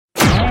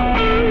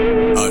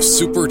a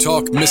Super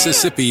Talk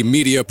Mississippi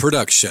media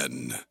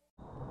production.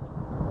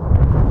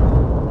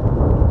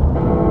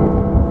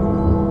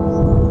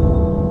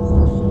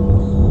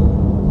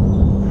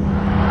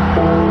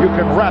 You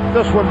can wrap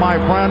this one, my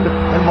friend,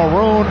 in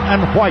maroon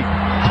and white.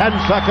 10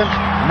 seconds.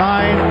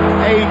 9,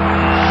 8,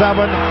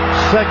 7,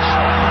 6,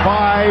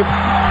 5,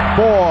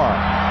 4,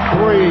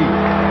 3,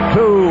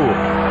 2,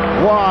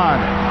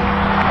 1.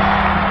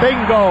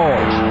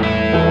 Bingo!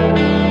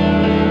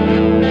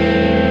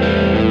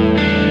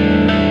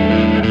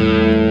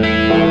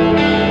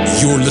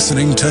 You're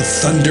listening to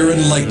Thunder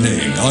and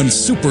Lightning on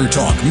Super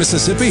Talk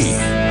Mississippi,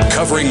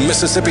 covering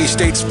Mississippi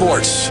State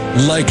sports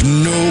like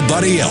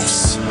nobody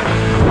else.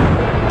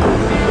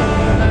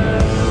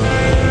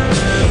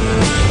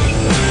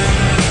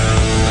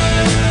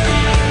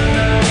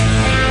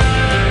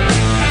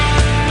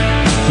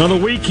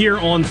 Another week here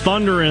on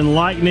Thunder and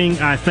Lightning.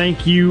 I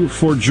thank you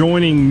for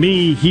joining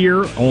me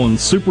here on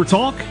Super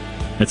Talk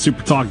at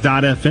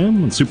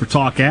supertalk.fm, and Super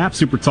Talk app,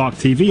 Super Talk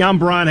TV. I'm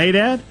Brian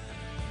Haydad.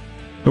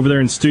 Over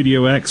there in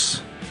Studio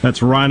X,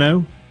 that's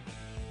Rhino.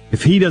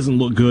 If he doesn't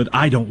look good,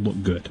 I don't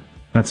look good.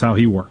 That's how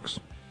he works.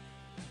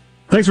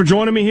 Thanks for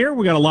joining me here.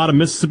 We got a lot of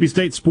Mississippi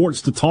State sports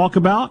to talk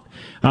about.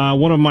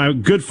 One of my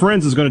good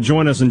friends is going to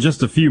join us in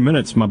just a few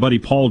minutes, my buddy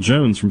Paul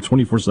Jones from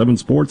 24/7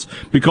 Sports,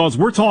 because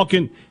we're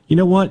talking, you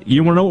know what?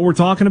 You want to know what we're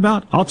talking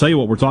about? I'll tell you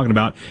what we're talking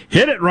about.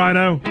 Hit it,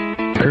 Rhino.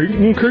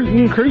 Curtain,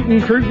 curtain,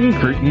 curtain, curtain,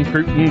 curtain,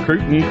 curtain,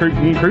 curtain,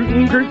 curtain,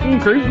 curtain, curtain,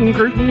 curtain,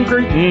 curtain,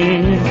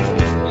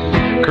 curtain.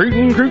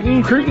 Curtain,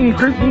 curtain, curtain,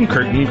 curtain,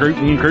 curtain,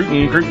 curtain,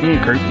 curtain, curtain,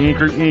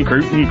 curtain,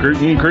 curtain,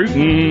 curtain, curtain,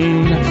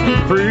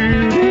 curtain.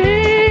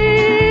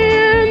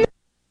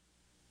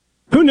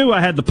 Who knew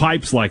I had the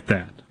pipes like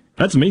that?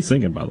 That's me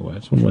singing, by the way. I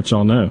just want to let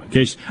y'all know. In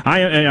case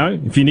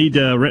if you need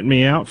to rent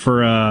me out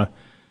for,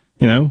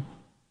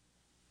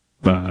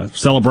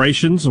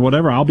 celebrations or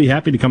whatever, I'll be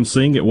happy to come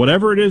sing at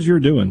whatever it is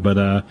you're doing.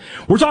 But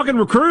we're talking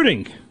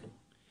recruiting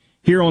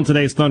here on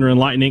today's Thunder and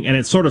Lightning, and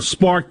it's sort of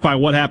sparked by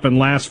what happened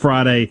last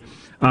Friday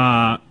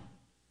on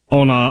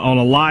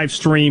a live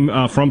stream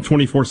from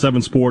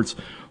 24/7 Sports.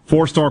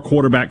 Four-star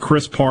quarterback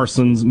Chris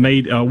Parsons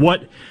made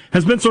what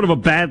has been sort of a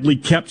badly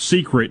kept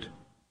secret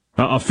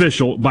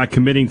official by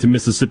committing to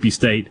Mississippi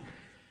State.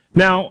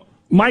 Now,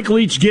 Mike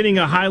Leach getting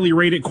a highly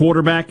rated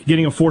quarterback,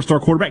 getting a four-star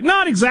quarterback,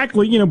 not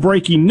exactly,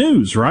 breaking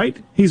news, right?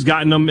 He's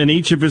gotten them in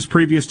each of his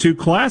previous two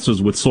classes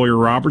with Sawyer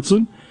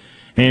Robertson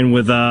and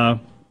with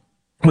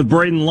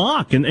Braden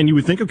Locke. And you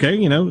would think, okay,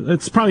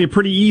 it's probably a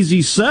pretty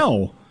easy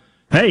sell.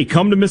 Hey,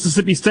 come to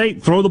Mississippi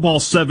State, throw the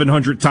ball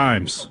 700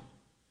 times.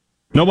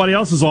 Nobody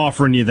else is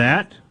offering you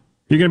that.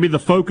 You're going to be the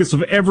focus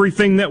of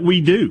everything that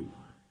we do.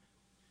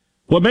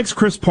 What makes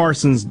Chris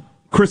Parson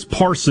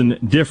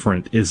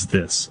different is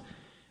this.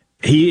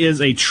 He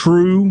is a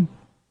true,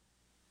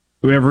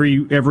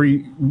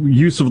 every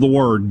use of the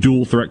word,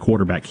 dual threat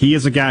quarterback. He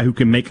is a guy who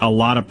can make a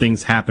lot of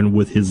things happen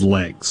with his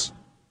legs.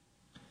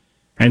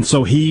 And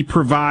so he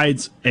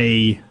provides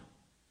an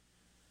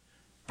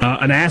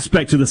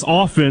aspect to this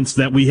offense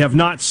that we have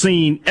not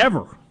seen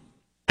ever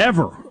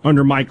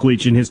under Mike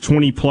Leach in his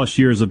 20-plus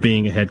years of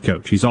being a head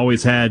coach. He's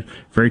always had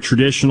very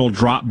traditional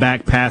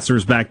drop-back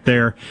passers back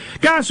there,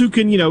 guys who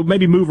can,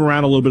 maybe move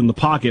around a little bit in the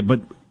pocket, but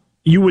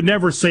you would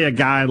never say a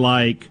guy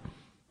like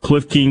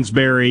Cliff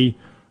Kingsbury,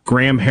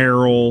 Graham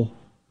Harrell,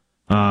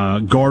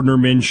 Gardner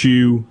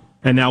Minshew,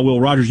 and now Will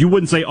Rogers. You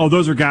wouldn't say, oh,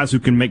 those are guys who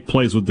can make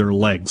plays with their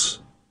legs.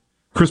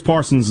 Chris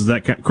Parsons is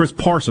that guy. Chris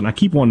Parson, I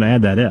keep wanting to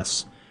add that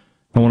S.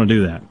 I want to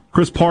do that.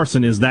 Chris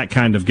Parson is that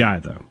kind of guy,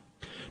 though.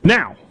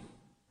 Now,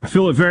 I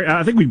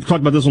think we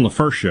talked about this on the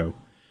first show.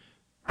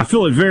 I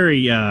feel it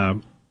very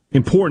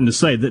important to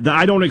say that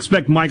I don't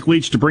expect Mike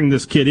Leach to bring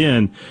this kid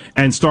in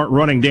and start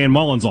running Dan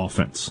Mullen's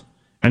offense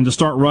and to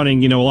start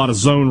running, a lot of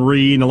zone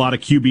read and a lot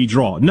of QB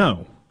draw.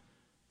 No,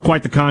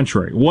 quite the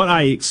contrary. What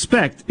I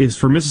expect is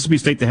for Mississippi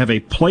State to have a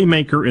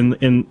playmaker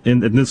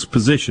in this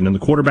position, in the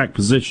quarterback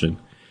position,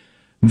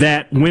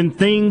 that when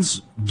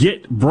things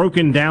get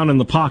broken down in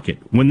the pocket,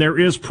 when there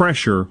is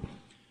pressure,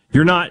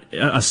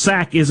 a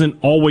sack isn't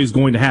always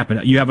going to happen.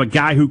 You have a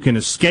guy who can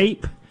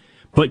escape,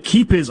 but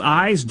keep his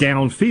eyes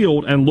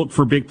downfield and look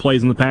for big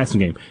plays in the passing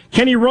game.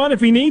 Can he run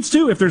if he needs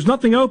to? If there's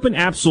nothing open,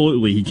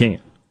 absolutely he can.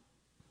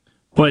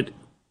 But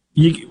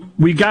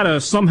we got to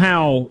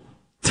somehow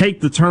take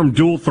the term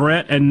dual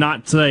threat and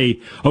not say,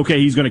 okay,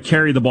 he's going to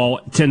carry the ball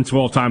 10,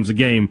 12 times a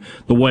game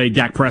the way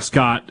Dak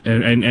Prescott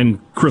and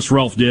Chris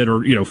Relf did,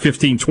 or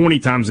 15, 20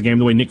 times a game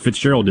the way Nick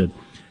Fitzgerald did.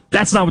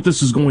 That's not what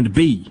this is going to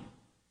be.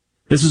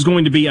 This is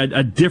going to be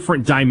a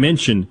different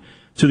dimension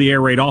to the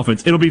air raid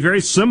offense. It'll be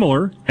very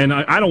similar, and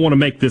I don't want to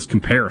make this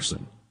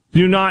comparison.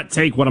 Do not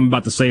take what I'm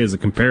about to say as a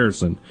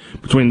comparison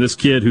between this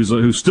kid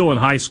who's still in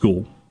high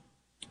school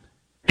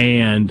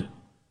and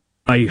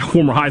a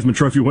former Heisman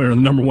Trophy winner and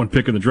the number one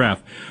pick in the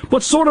draft.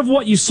 But sort of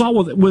what you saw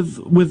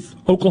with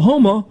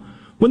Oklahoma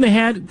when they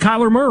had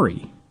Kyler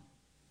Murray.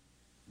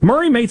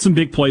 Murray made some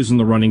big plays in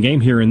the running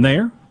game here and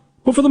there.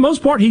 But for the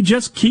most part, he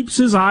just keeps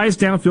his eyes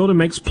downfield and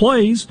makes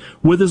plays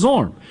with his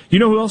arm. You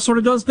know who else sort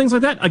of does things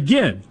like that?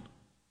 Again,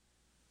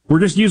 We're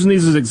just using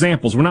these as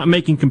examples. We're not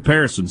making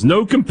comparisons.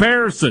 No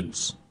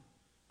comparisons.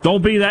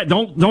 Don't be that.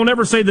 Don't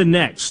ever say the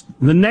next.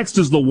 The next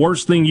is the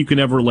worst thing you can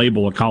ever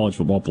label a college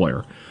football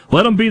player.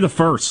 Let them be the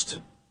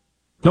first.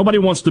 Nobody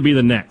wants to be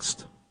the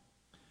next.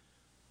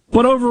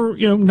 But over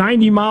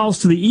 90 miles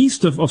to the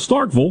east of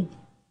Starkville,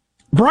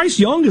 Bryce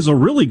Young is a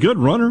really good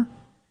runner.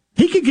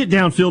 He could get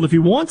downfield if he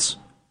wants,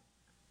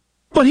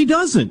 but he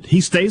doesn't. He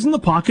stays in the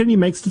pocket and he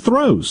makes the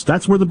throws.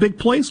 That's where the big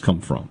plays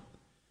come from.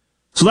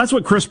 So that's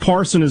what Chris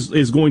Parson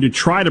is going to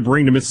try to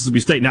bring to Mississippi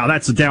State. Now,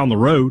 that's down the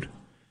road.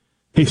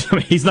 He's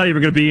not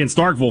even going to be in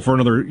Starkville for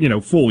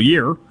another full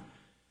year.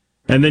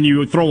 And then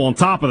you throw on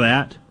top of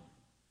that,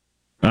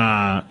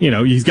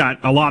 he's got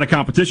a lot of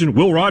competition.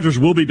 Will Rogers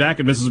will be back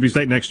at Mississippi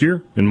State next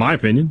year, in my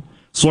opinion.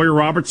 Sawyer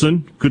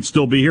Robertson could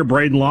still be here.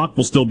 Braden Locke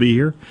will still be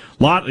here.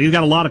 He's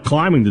got a lot of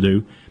climbing to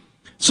do.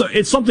 So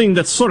it's something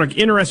that's sort of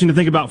interesting to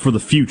think about for the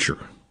future.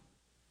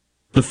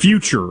 The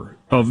future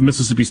of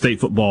Mississippi State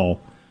football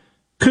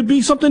could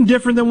be something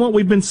different than what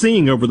we've been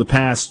seeing over the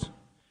past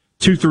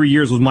 2-3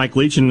 years with Mike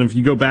Leach. And if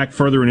you go back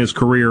further in his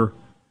career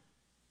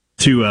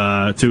to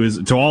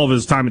all of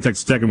his time at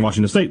Texas Tech and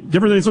Washington State,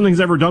 different than something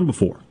he's ever done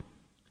before.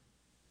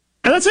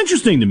 And that's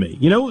interesting to me.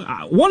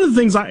 One of the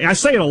things I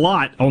say it a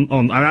lot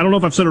on I don't know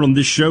if I've said it on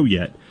this show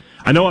yet.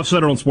 I know I've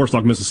said it on Sports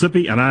Talk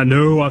Mississippi, and I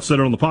know I've said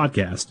it on the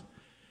podcast.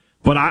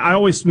 But I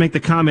always make the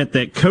comment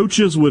that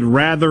coaches would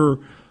rather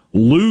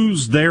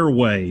lose their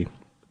way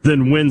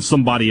than win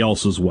somebody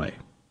else's way.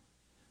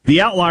 The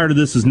outlier to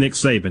this is Nick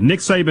Saban. Nick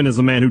Saban is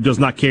a man who does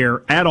not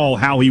care at all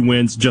how he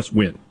wins, just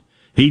win.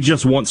 He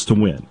just wants to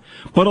win.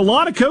 But a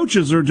lot of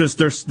coaches are just,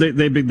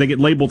 they get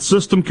labeled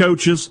system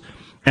coaches,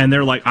 and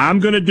they're like, I'm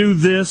going to do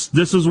this.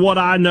 This is what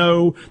I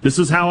know. This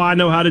is how I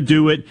know how to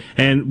do it.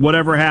 And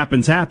whatever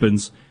happens,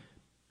 happens.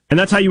 And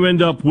that's how you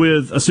end up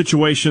with a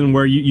situation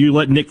where you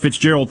let Nick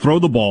Fitzgerald throw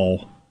the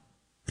ball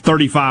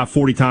 35,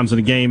 40 times in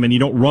a game, and you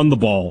don't run the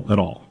ball at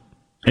all.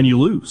 And you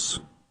lose.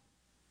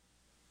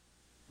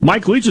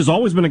 Mike Leach has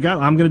always been a guy,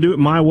 I'm going to do it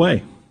my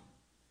way.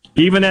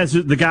 Even as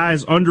the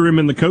guys under him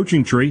in the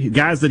coaching tree,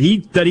 guys that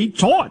he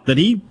taught, that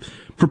he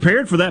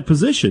prepared for that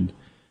position,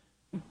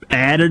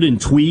 added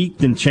and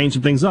tweaked and changed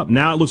some things up.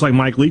 Now it looks like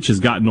Mike Leach has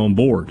gotten on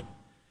board.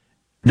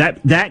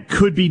 That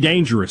could be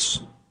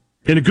dangerous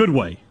in a good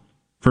way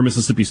for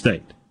Mississippi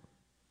State.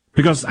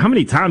 Because how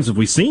many times have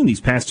we seen these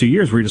past 2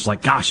 years where you're just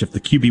like, gosh, if the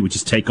QB would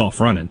just take off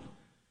running,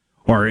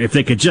 or if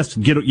they could just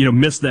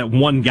miss that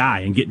one guy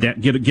and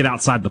get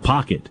outside the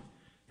pocket,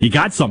 you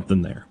got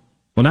something there.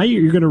 Well, now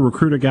you're going to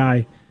recruit a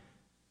guy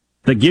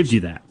that gives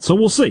you that. So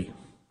we'll see.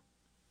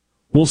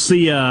 We'll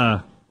see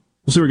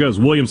where it goes.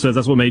 Williams says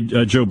that's what made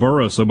Joe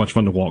Burrow so much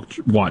fun to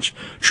watch.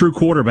 True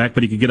quarterback,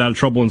 but he could get out of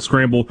trouble and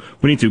scramble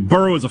when he need to.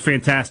 Burrow is a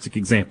fantastic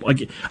example.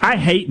 I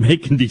hate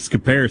making these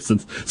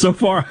comparisons. So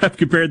far, I've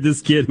compared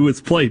this kid who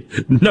has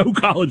played no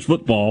college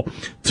football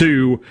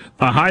to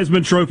a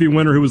Heisman Trophy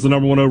winner who was the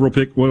number one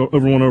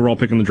overall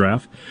pick in the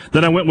draft.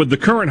 Then I went with the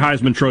current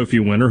Heisman Trophy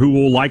winner who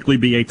will likely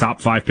be a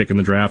top 5 pick in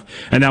the draft.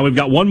 And now we've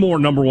got one more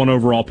number one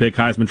overall pick,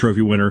 Heisman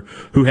Trophy winner,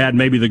 who had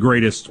maybe the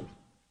greatest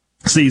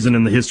season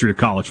in the history of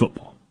college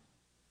football.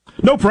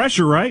 No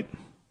pressure, right?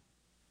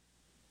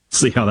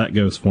 See how that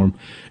goes for him.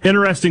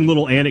 Interesting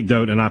little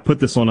anecdote, and I put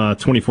this on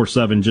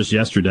 24/7 just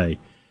yesterday.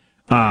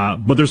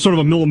 But there's sort of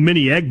a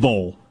mini Egg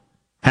Bowl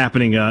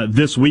happening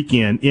this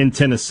weekend in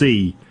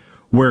Tennessee,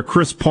 where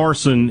Chris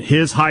Parson,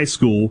 his high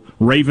school,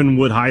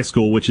 Ravenwood High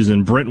School, which is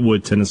in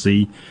Brentwood,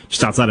 Tennessee,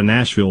 just outside of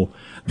Nashville,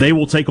 they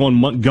will take on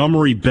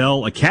Montgomery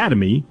Bell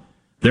Academy.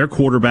 Their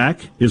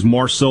quarterback is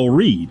Marcel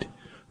Reed,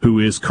 who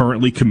is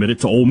currently committed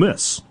to Ole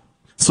Miss.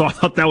 So I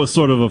thought that was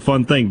sort of a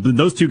fun thing.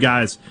 Those two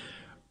guys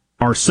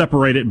are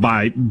separated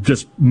by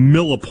just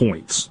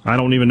millipoints. I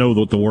don't even know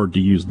what the word to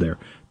use there.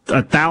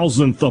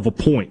 1,000th of a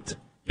point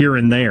here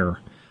and there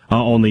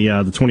on the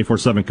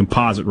 24/7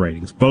 composite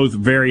ratings. Both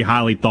very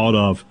highly thought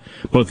of,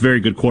 both very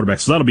good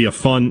quarterbacks. So that'll be a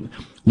fun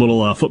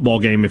little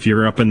football game if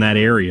you're up in that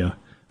area,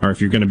 or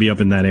if you're going to be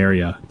up in that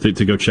area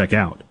to go check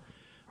out.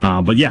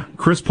 But yeah,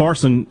 Chris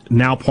Parson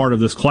now part of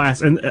this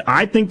class, and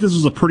I think this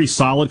is a pretty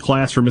solid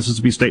class for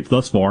Mississippi State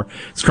thus far.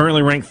 It's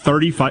currently ranked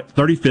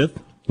 35th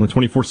on the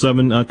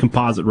 24/7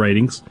 composite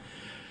ratings.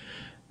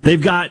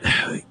 They've got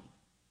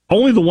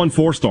only the one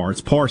 4-star,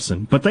 it's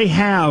Parson, but they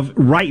have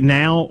right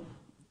now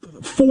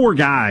 4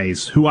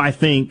 guys who I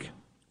think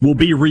will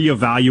be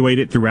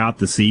reevaluated throughout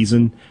the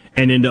season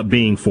and end up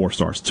being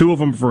 4-stars. 2 of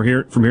them from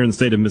here in the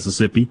state of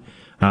Mississippi,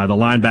 the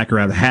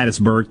linebacker out of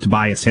Hattiesburg,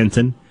 Tobias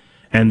Hinton,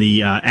 and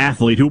the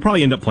athlete who will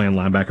probably end up playing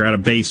linebacker out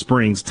of Bay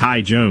Springs,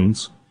 Ty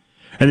Jones.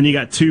 And then you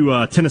got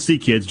 2 Tennessee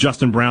kids,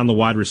 Justin Brown, the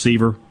wide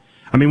receiver.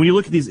 I mean, when you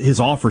look at his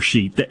offer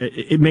sheet,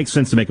 it makes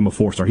sense to make him a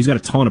 4-star. He's got a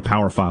ton of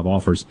Power 5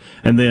 offers.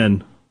 And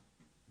then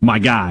my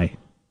guy,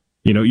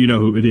 you know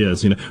who it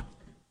is.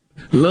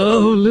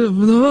 Love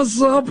lifting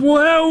us up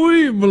where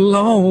we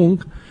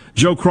belong.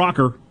 Joe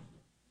Crocker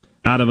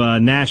out of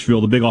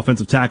Nashville, the big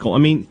offensive tackle. I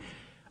mean,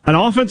 an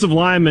offensive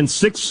lineman,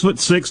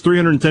 6'6",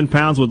 310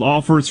 pounds, with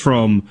offers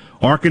from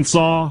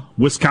Arkansas,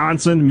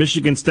 Wisconsin,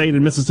 Michigan State,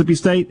 and Mississippi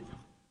State.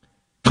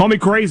 Call me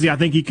crazy. I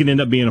think he can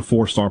end up being a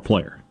 4-star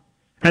player.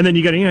 And then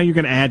you're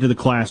going to add to the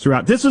class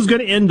throughout. This is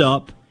going to end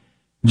up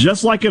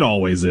just like it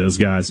always is,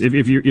 guys.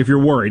 If you're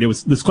worried,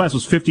 this class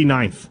was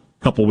 59th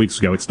a couple weeks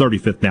ago. It's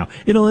 35th now.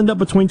 It'll end up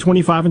between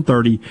 25 and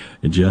 30,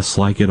 just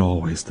like it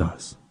always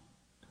does.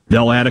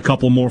 They'll add a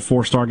couple more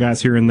 4-star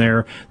guys here and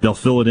there. They'll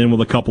fill it in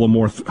with a couple of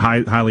more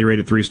highly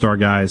rated 3-star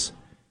guys.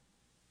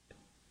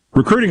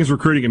 Recruiting is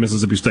recruiting at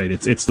Mississippi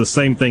State. It's the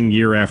same thing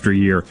year after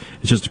year.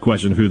 It's just a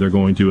question of who they're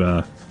going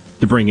to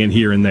bring in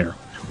here and there.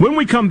 When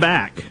we come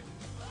back,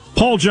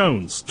 Paul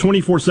Jones,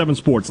 24/7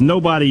 Sports.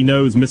 Nobody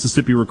knows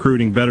Mississippi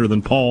recruiting better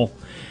than Paul.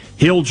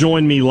 He'll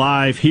join me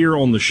live here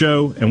on the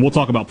show, and we'll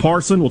talk about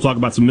Parson. We'll talk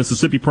about some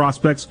Mississippi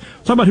prospects.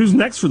 We'll talk about who's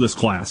next for this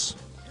class,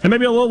 and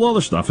maybe a little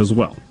other stuff as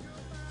well.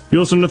 You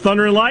listen to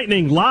Thunder and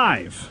Lightning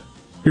live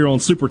here on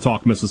Super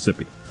Talk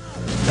Mississippi.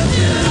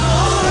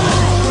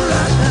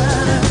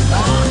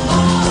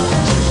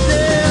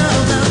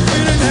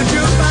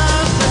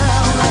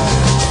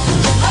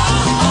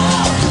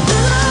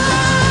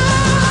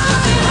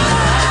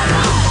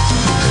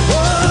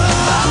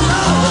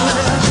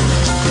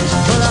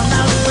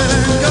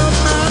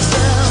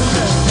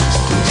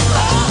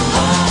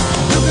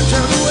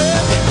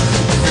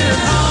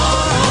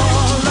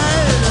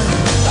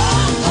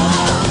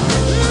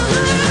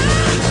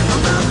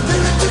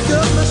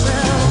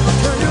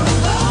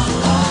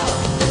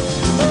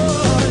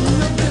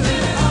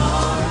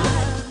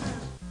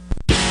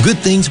 Good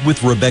Things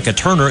with Rebecca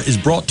Turner is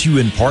brought to you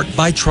in part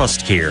by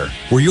TrustCare,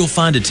 where you'll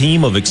find a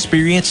team of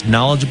experienced,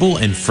 knowledgeable,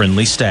 and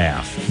friendly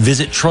staff.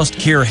 Visit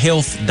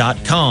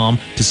TrustCareHealth.com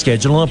to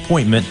schedule an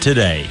appointment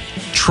today.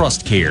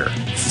 TrustCare.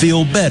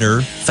 Feel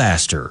better,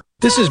 faster.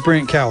 This is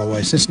Brent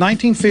Calloway. Since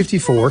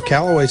 1954,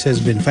 Calloway's has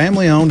been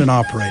family-owned and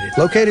operated.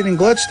 Located in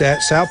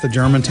Gluckstadt, south of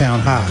Germantown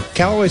High.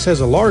 Calloway's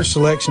has a large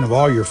selection of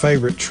all your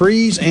favorite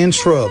trees and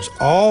shrubs,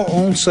 all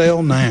on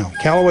sale now.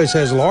 Calloway's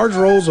has large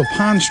rolls of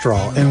pine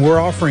straw, and we're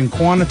offering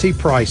quantity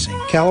pricing.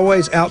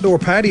 Calloway's outdoor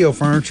patio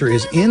furniture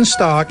is in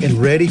stock and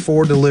ready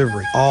for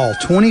delivery. All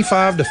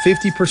 25 to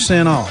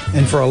 50% off.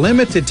 And for a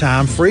limited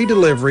time, free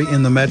delivery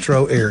in the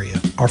metro area.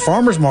 Our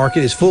farmers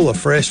market is full of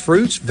fresh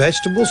fruits,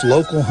 vegetables,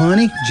 local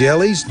honey,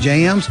 jellies, jams,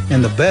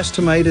 and the best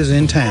tomatoes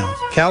in town.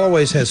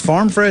 Calloway's has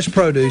farm fresh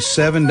produce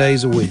 7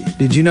 days a week.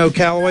 Did you know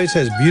Calloway's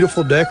has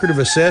beautiful decorative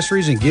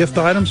accessories and gift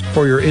items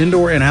for your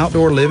indoor and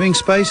outdoor living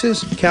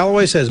spaces?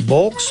 Calloway's has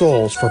bulk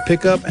soils for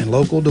pickup and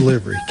local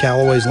delivery.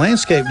 Calloway's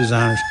landscape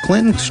designers,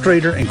 Clinton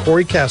Streeter and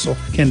Corey Castle,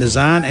 can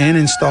design and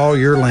install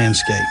your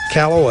landscape.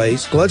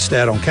 Calloway's,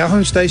 Gluckstadt on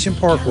Calhoun Station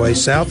Parkway,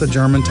 south of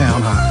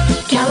Germantown High.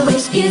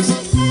 Calloway's is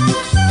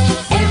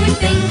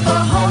everything for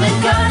home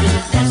and garden.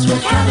 That's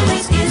what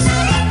Calloway's is.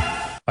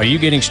 Are you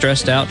getting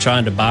stressed out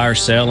trying to buy or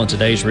sell in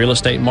today's real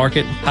estate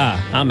market?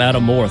 Hi, I'm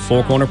Adam Moore with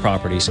Four Corner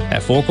Properties.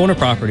 At Four Corner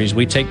Properties,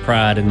 we take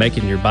pride in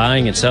making your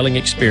buying and selling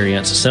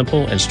experience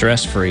simple and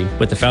stress-free.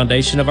 With the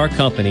foundation of our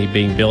company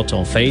being built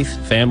on faith,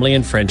 family,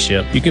 and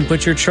friendship, you can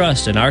put your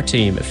trust in our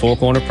team at Four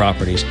Corner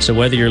Properties. So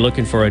whether you're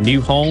looking for a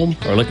new home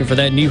or looking for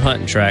that new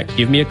hunting track,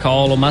 give me a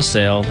call on my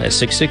cell at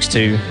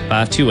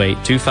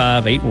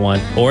 662-528-2581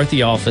 or at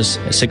the office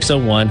at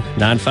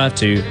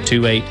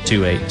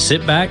 601-952-2828.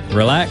 Sit back,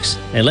 relax,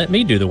 and let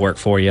me do the work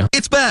for you.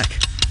 It's back.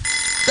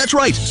 That's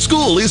right,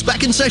 school is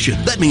back in session.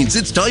 That means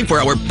it's time for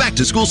our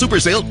back-to-school super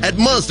sale at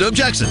Mazda of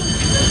Jackson.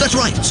 That's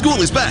right,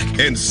 school is back,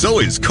 and so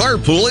is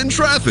carpool and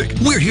traffic.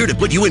 We're here to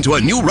put you into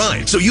a new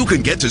ride so you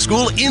can get to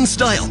school in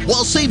style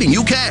while saving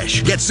you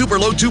cash. Get super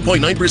low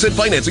 2.9%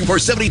 financing for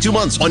 72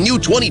 months on new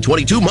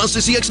 2022 Mazda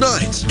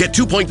CX-9s. Get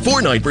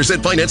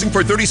 2.49% financing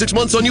for 36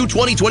 months on new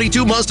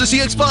 2022 Mazda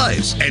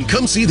CX-5s. And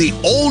come see the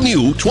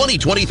all-new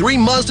 2023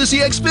 Mazda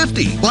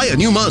CX-50. Buy a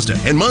new Mazda,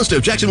 and Mazda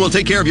of Jackson will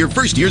take care of your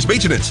first year's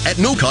maintenance at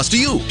no cost to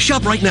you.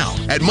 Shop right now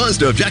at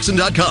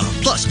MazdaofJackson.com.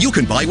 Plus, you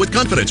can buy with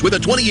confidence with a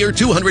 20-year,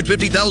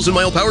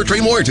 250,000-mile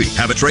powertrain warranty.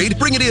 Have a trade?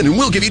 Bring it in and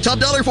we'll give you top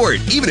dollar for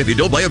it, even if you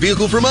don't buy a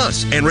vehicle from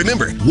us. And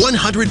remember,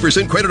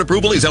 100% credit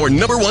approval is our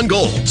 #1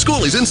 goal.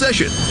 School is in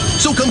session.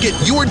 So come get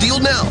your deal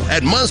now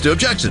at Mazda of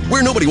Jackson,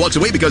 where nobody walks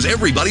away because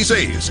everybody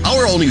saves.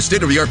 Our all-new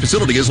state-of-the-art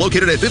facility is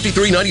located at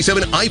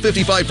 5397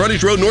 I-55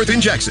 Frontage Road North in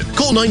Jackson.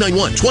 Call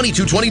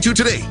 991-2222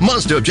 today.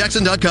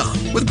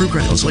 MazdaofJackson.com. With approved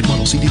credit, select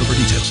model. See dealer for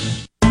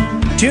details.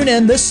 Tune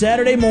in this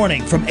Saturday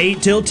morning from 8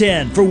 till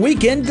 10 for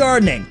Weekend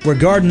Gardening, where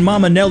Garden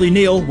Mama Nellie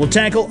Neal will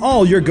tackle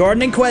all your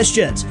gardening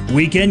questions.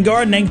 Weekend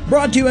Gardening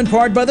brought to you in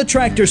part by The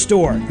Tractor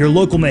Store, your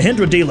local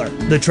Mahindra dealer.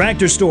 The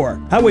Tractor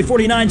Store, Highway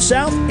 49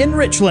 South in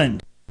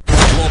Richland. To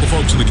all the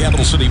folks in the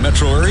Capital City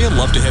metro area,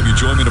 love to have you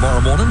join me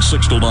tomorrow morning,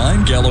 6 till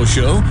 9, Gallo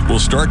Show. We'll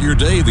start your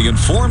day the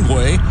informed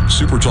way.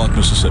 Super Talk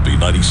Mississippi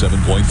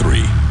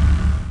 97.3.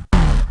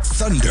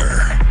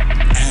 Thunder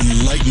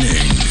and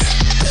lightning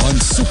on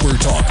Super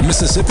Talk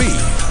Mississippi.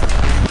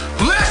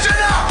 Listen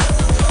up!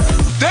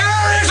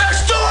 There is a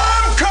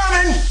storm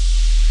coming!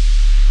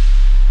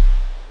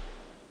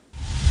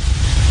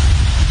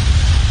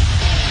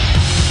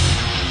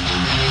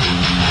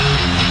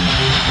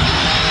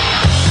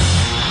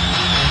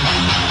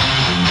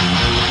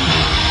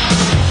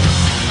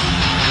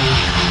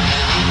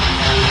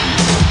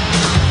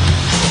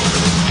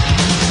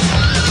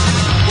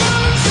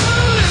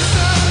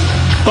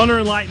 Thunder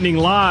and Lightning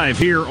live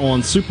here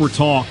on Super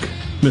Talk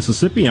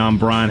Mississippi. I'm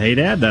Brian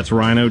Haydad. That's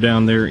Rhino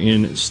down there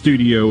in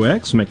Studio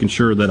X, making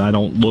sure that I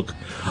don't look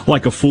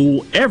like a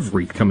fool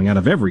coming out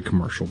of every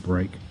commercial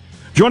break.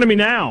 Joining me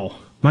now,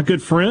 my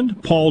good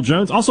friend, Paul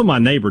Jones, also my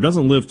neighbor,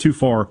 doesn't live too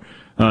far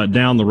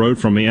down the road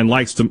from me, and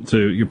likes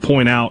to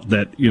point out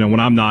that, when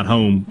I'm not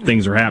home,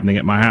 things are happening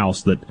at my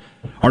house that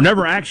are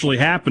never actually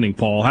happening.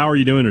 Paul, how are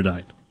you doing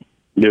today?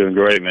 Doing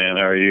great, man.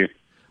 How are you?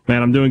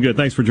 Man, I'm doing good.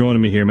 Thanks for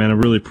joining me here, man. I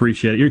really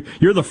appreciate it.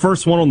 You're the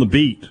first one on the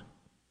beat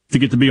to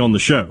get to be on the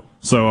show.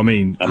 So,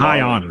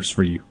 high honors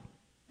for you.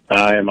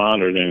 I am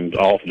honored, and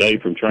off day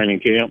from training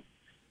camp.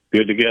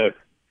 Good to go.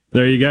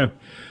 There you go.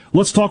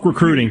 Let's talk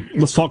recruiting.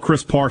 Let's talk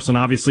Chris Parson.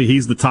 Obviously,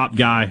 he's the top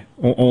guy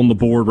on the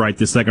board right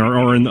this second,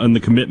 or in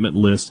the commitment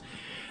list.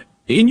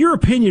 In your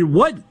opinion,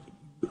 what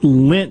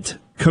lent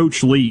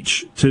Coach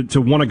Leach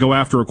to want to go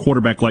after a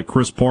quarterback like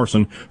Chris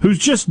Parson, who's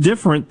just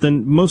different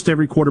than most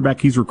every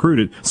quarterback he's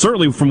recruited,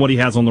 certainly from what he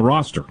has on the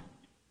roster?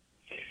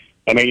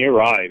 You're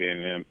right,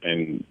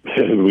 and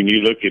when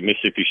you look at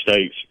Mississippi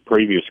State's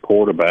previous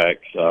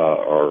quarterbacks,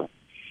 or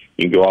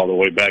you can go all the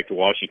way back to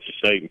Washington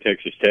State and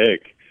Texas Tech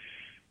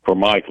for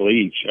Mike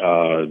Leach,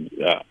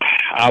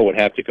 I would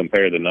have to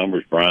compare the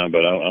numbers, Brian,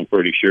 but I'm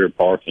pretty sure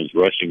Parsons'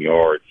 rushing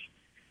yards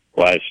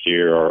last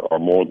year are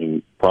more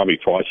than probably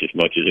twice as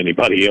much as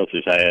anybody else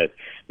has had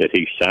that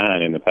he's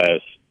signed in the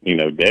past,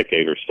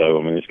 decade or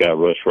so. This guy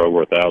rushed for over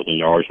 1,000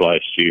 yards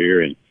last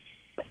year, and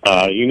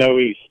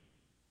he's.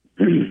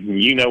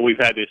 We've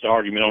had this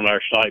argument on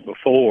our site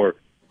before.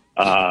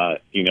 I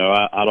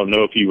don't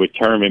know if you would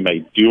term him a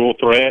dual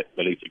threat,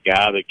 but he's a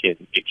guy that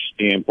can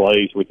extend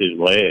plays with his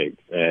legs.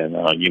 And,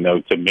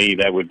 to me,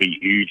 that would be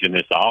huge in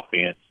this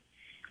offense.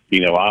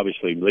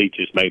 Obviously Leach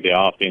has made the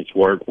offense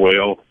work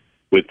well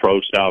with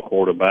pro-style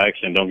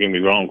quarterbacks. And don't get me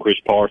wrong, Chris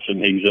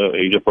Parson,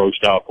 he's a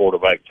pro-style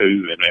quarterback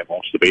too, and that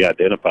wants to be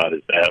identified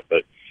as that.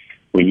 But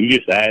when you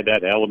just add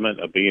that element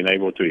of being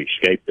able to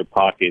escape the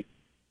pocket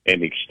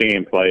and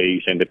extend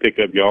plays and to pick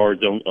up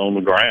yards on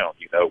the ground.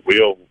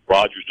 Will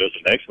Rogers does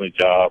an excellent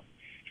job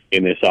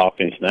in this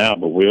offense now,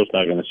 but Will's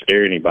not going to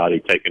scare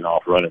anybody taking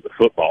off running the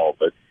football.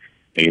 But,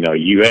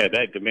 you add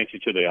that dimension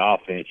to the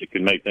offense, it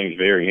can make things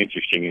very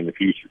interesting in the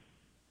future.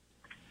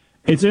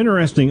 It's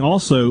interesting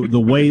also the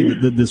way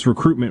that this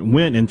recruitment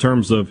went in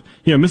terms of,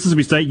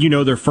 Mississippi State,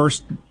 their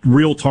first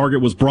real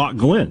target was Brock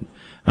Glenn,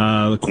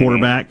 the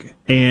quarterback,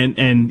 and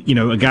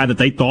a guy that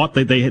they thought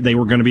that they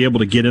were going to be able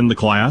to get in the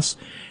class.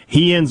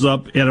 He ends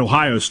up at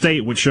Ohio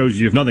State, which shows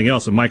you, if nothing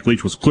else, that Mike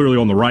Leach was clearly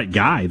on the right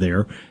guy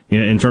there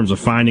in terms of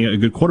finding a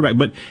good quarterback.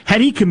 But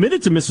had he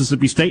committed to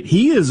Mississippi State,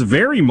 he is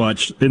very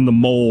much in the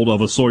mold of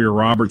a Sawyer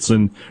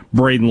Robertson,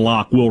 Braden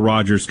Locke, Will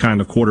Rogers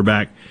kind of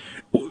quarterback.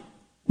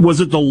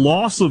 Was it the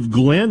loss of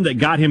Glenn that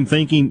got him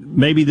thinking,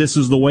 maybe this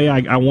is the way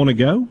I want to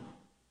go?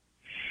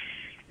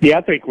 Yeah,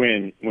 I think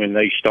when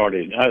they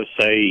started, I would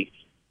say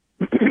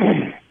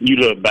you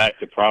look back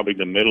to probably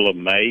the middle of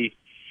May.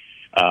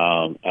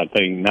 I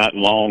think not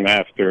long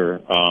after,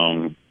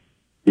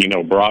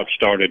 Brock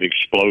started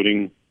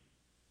exploding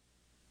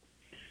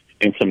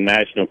in some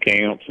national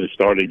camps and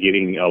started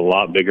getting a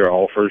lot bigger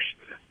offers.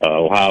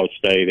 Ohio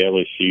State,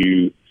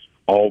 LSU,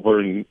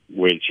 Auburn,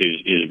 which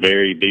is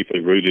very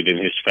deeply rooted in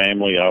his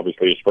family.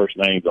 Obviously, his first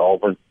name's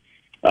Auburn.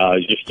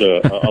 Just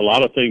a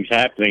lot of things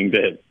happening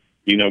that,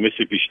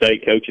 Mississippi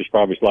State coaches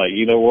probably like,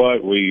 you know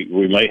what,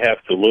 we may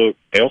have to look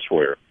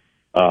elsewhere.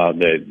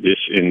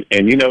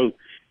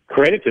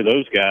 Credit to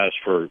those guys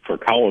for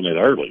calling it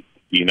early,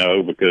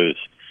 because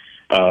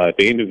at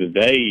the end of the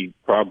day,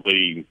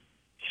 probably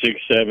 6,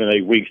 7,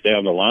 8 weeks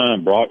down the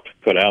line, Brock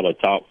put out a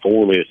top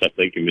 4 list. I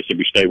think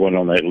Mississippi State wasn't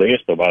on that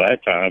list, but by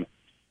that time,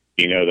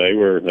 they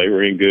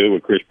were in good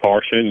with Chris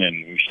Parson,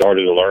 and we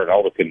started to learn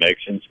all the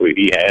connections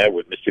he had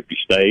with Mississippi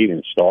State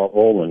and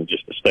Starkville and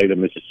just the state of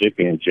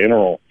Mississippi in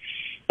general.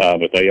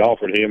 But they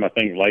offered him, I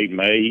think, late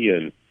May,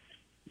 and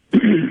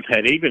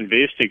had even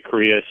visited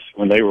Chris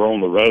when they were on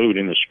the road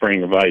in the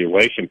spring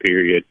evaluation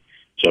period.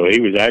 So he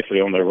was actually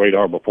on their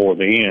radar before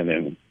then.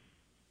 And,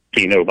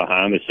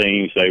 behind the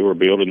scenes, they were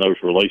building those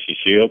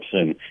relationships.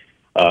 And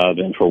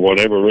then for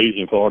whatever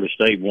reason, Florida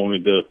State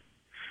wanted to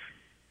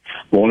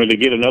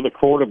get another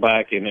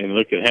quarterback and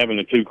look at having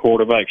a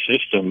 2-quarterback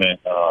system. And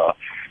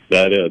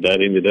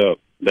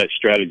that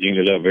strategy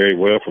ended up very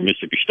well for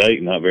Mississippi State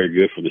and not very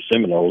good for the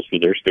Seminoles,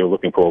 because they're still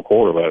looking for a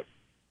quarterback.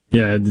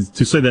 Yeah,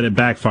 to say that it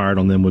backfired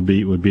on them would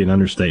be an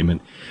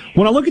understatement.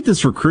 When I look at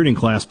this recruiting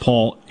class,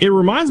 Paul, it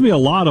reminds me a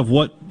lot of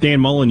what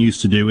Dan Mullen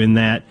used to do, in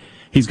that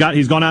he's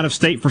gone out of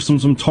state for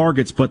some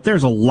targets, but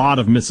there's a lot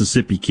of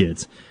Mississippi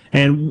kids.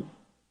 And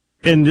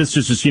this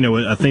is just,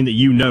 a thing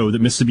that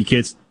that Mississippi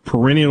kids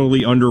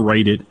perennially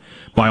underrated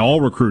by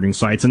all recruiting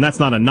sites, and that's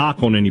not a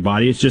knock on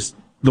anybody. It's just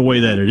the way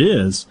that it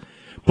is.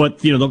 But,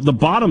 the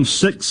bottom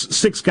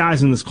six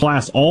guys in this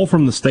class, all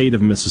from the state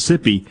of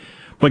Mississippi.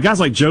 But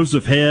guys like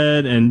Joseph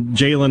Head and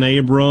Jalen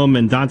Abram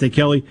and Dante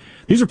Kelly,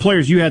 these are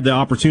players you had the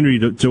opportunity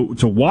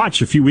to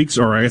watch a few weeks,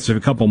 or I guess a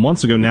couple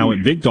months ago now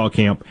at Big Dog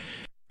Camp.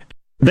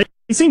 They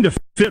seem to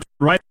fit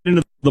right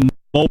into the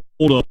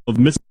of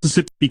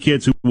Mississippi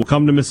kids who will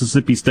come to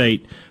Mississippi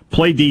State,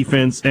 play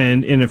defense,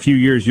 and in a few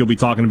years you'll be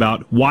talking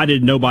about why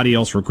did nobody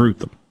else recruit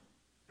them?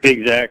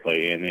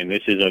 Exactly, and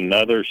this is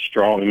another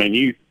strong. I mean,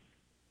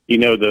 you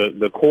know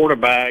the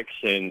quarterbacks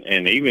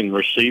and even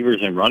receivers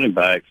and running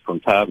backs from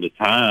time to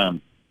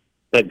time,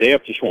 that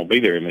depth just won't be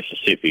there in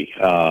Mississippi,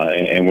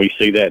 and we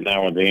see that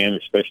now and then,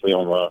 especially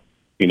on the.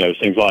 It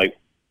seems like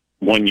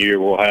one year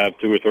we'll have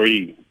 2 or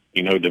 3.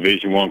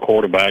 Division I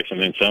quarterbacks,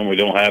 and then some we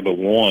don't have but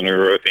one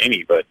or if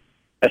any. But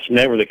that's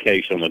never the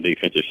case on the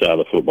defensive side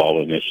of football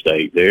in this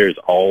state. There's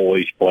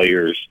always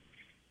players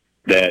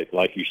that,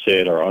 like you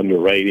said, are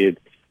underrated,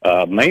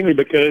 mainly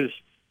because,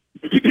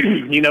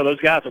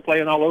 those guys are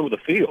playing all over the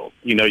field.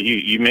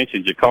 You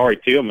mentioned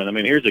Jakari Tillman. I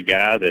mean, here's a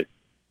guy that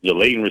is a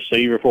leading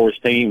receiver for his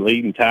team,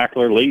 leading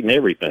tackler, leading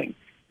everything.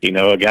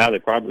 A guy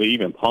that probably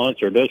even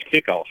punts or does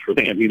kickoffs for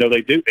them.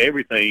 They do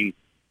everything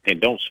and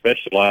don't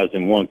specialize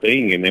in one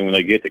thing, and then when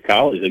they get to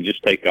college, they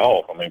just take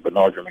off. I mean,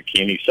 Bernardra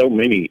McKinney, so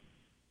many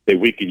that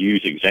we could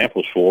use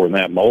examples for in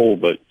that mold,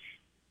 but,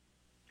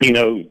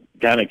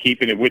 kind of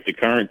keeping it with the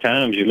current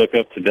times, you look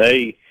up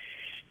today,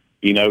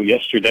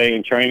 yesterday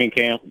in training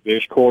camp,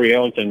 there's Corey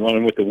Ellington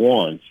running with the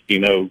ones.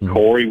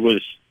 Corey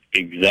was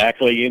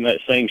exactly in that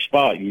same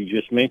spot you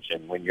just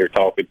mentioned when you're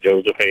talking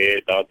Joseph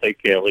Head, Dante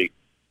Kelly,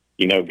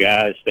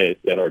 guys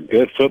that are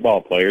good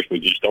football players. We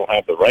just don't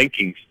have the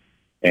rankings.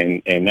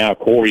 And now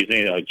Corey's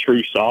in a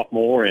true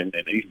sophomore, and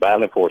he's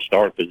battling for a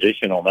start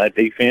position on that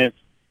defense.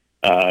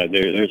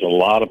 There's a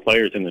lot of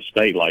players in the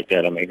state like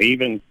that. I mean,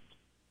 even,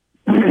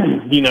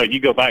 you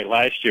go back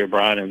last year,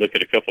 Brian, and look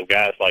at a couple of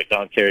guys like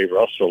Don Terry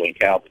Russell and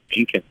Calvin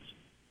Jenkins,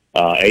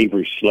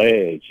 Avery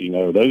Sledge.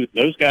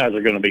 Those guys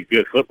are going to be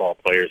good football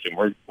players, and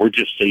we're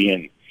just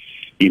seeing,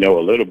 a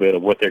little bit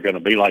of what they're going to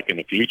be like in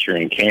the future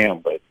in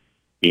camp. But,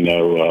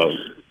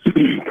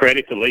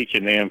 credit to Leach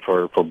and them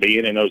for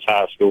being in those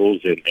high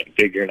schools and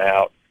figuring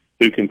out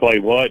who can play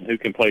what and who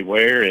can play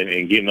where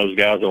and getting those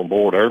guys on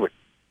board early.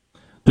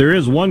 There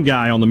is one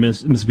guy on the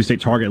Mississippi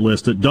State target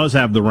list that does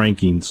have the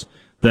rankings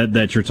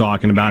that you're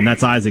talking about, and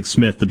that's Isaac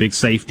Smith, the big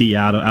safety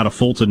out of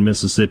Fulton,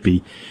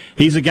 Mississippi.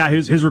 He's a guy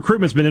his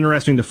recruitment's been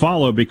interesting to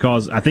follow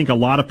because I think a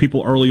lot of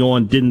people early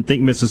on didn't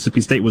think Mississippi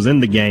State was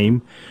in the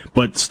game,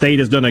 but State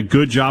has done a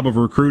good job of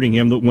recruiting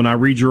him. When I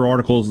read your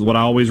articles, what I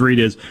always read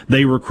is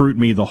they recruit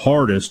me the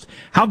hardest.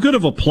 How good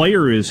of a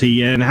player is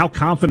he, and how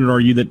confident are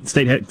you that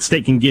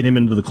State can get him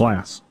into the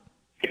class?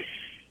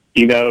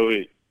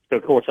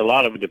 Of course, a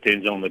lot of it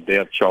depends on the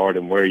depth chart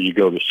and where you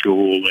go to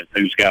school and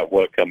who's got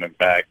what coming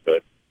back,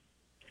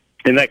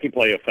 and that can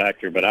play a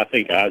factor, but I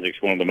think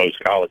Isaac's one of the most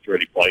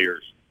college-ready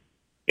players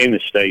in the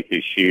state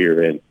this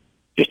year. And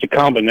just a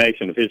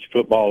combination of his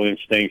football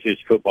instincts, his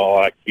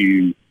football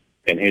IQ,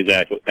 and his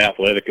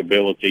athletic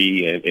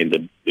ability and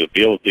the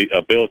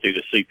ability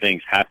to see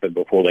things happen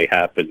before they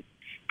happen.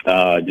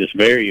 Just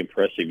very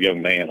impressive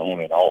young man on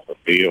and off the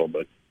field.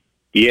 But,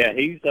 yeah,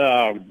 he's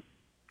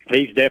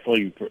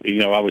definitely,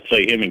 I would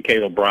say him and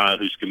Caleb Bryant,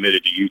 who's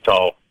committed to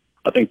Utah,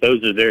 I think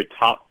those are their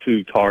top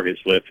 2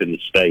 targets left in the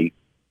state.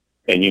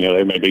 And,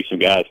 there may be some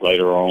guys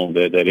later on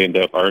that end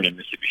up earning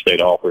Mississippi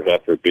State offers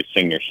after a good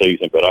senior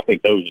season. But I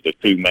think those are the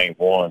 2 main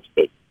ones.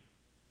 But,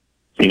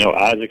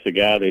 Isaac's a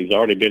guy that he's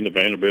already been to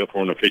Vanderbilt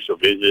for an official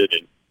visit.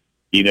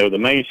 And, the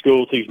main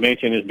schools he's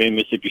mentioned has been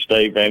Mississippi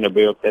State,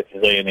 Vanderbilt,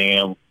 Texas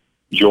A&M,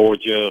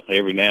 Georgia,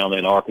 every now and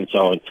then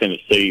Arkansas and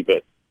Tennessee.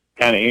 But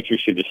kind of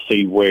interested to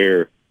see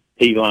where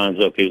he lines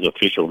up his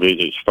official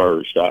visits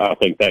first. I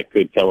think that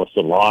could tell us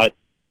a lot.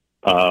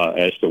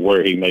 As to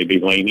where he may be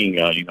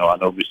leaning. I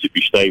know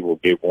Mississippi State will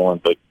give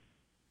one, but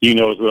as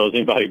well as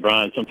anybody,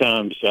 Brian,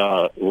 sometimes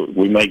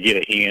we may get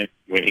a hint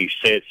when he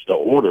sets the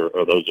order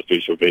of those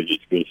official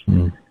visits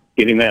because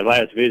getting that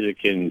last visit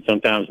can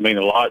sometimes mean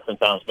a lot,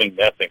 sometimes mean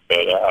nothing,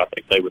 but I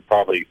think they would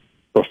probably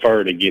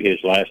prefer to get his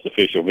last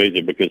official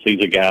visit because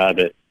he's a guy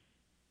that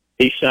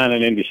he's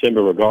signing in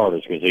December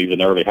regardless because he's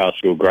an early high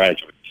school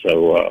graduate.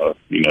 So,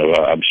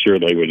 I'm sure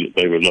they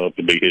would love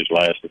to be his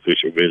last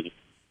official visit.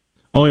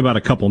 Only about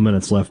a couple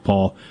minutes left,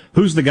 Paul.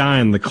 Who's the guy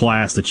in the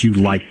class that you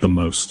like the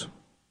most?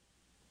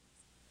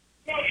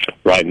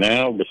 Right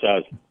now,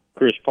 besides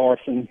Chris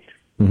Parson,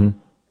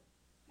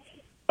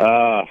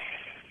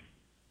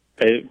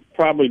 it'd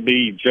probably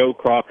be Joe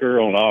Crocker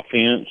on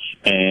offense,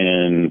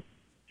 and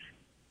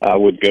I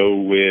would go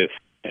with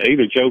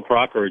either Joe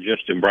Crocker or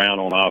Justin Brown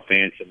on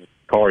offense, and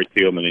Corey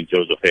Tillman and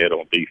Joseph Head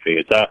on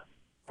defense.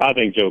 I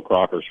think Joe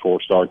Crocker's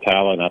 4-star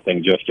talent. I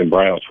think Justin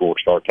Brown's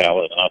 4-star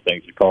talent, and I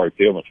think Zakari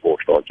Tillman's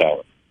 4-star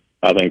talent.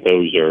 I think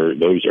those are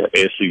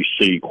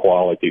SEC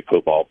quality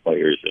football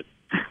players.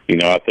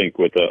 And, I think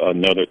with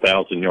another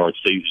 1,000-yard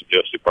season,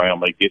 Justin Brown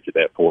may get to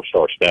that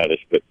 4-star status.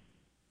 But,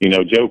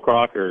 Joe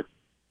Crocker,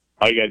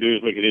 all you got to do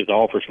is look at his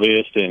offers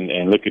list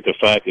and look at the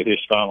fact that his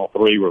final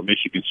 3 were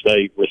Michigan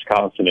State,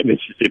 Wisconsin, and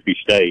Mississippi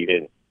State.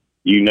 And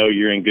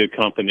you're in good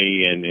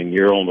company and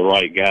you're on the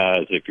right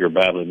guys if you're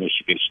battling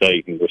Michigan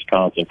State and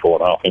Wisconsin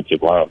for an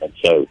offensive lineman.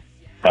 So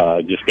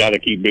just got to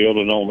keep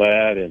building on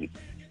that. And,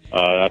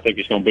 I think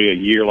it's going to be a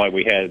year like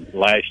we had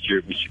last year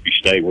at Mississippi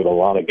State with a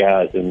lot of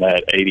guys in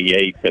that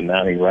 88 to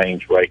 90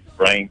 range.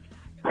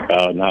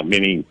 Not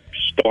many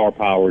star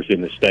powers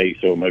in the state,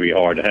 so it may be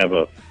hard to have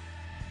a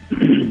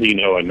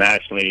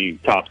nationally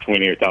top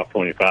 20 or top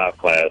 25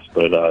 class.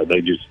 But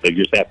they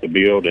just have to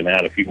build and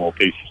add a few more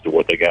pieces to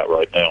what they got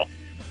right now.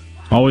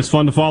 Always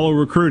fun to follow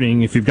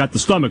recruiting if you've got the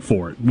stomach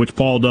for it, which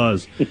Paul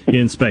does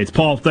in spades.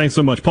 Paul, thanks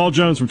so much. Paul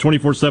Jones from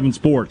 24/7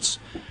 Sports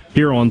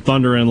here on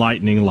Thunder and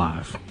Lightning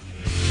Live.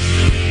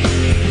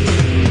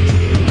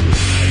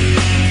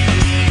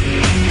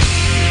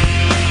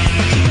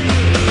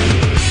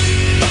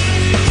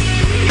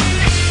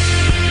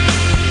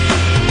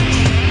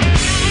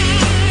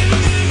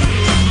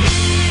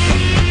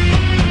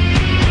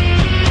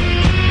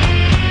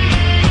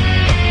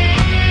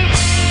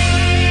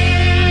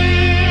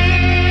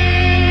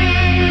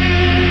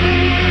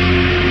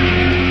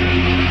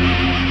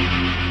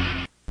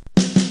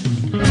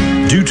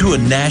 Due to a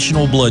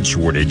national blood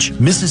shortage,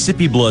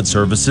 Mississippi Blood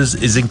Services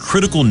is in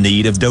critical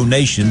need of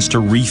donations to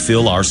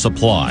refill our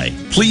supply.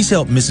 Please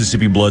help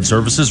Mississippi Blood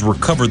Services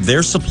recover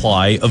their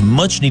supply of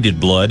much-needed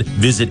blood.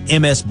 Visit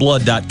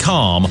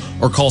msblood.com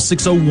or call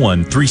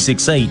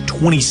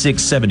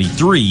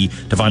 601-368-2673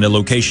 to find a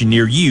location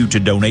near you to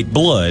donate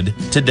blood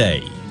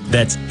today.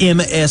 That's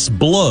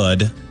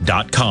msblood.com.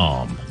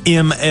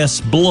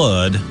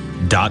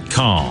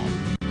 msblood.com.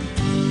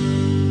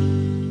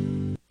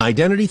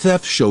 Identity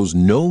theft shows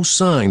no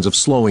signs of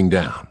slowing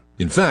down.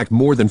 In fact,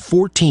 more than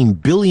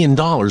 $14 billion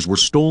were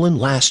stolen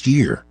last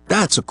year.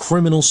 That's a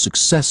criminal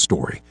success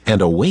story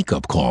and a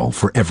wake-up call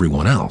for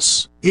everyone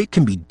else. It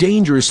can be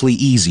dangerously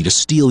easy to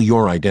steal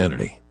your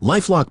identity.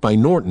 LifeLock by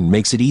Norton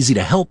makes it easy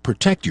to help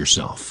protect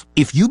yourself.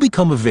 If you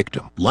become a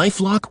victim,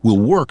 LifeLock will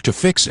work to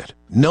fix it.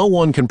 No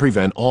one can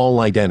prevent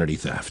all identity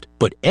theft,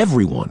 but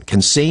everyone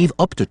can save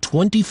up to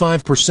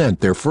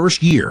 25% their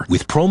first year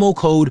with promo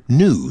code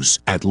NEWS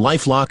at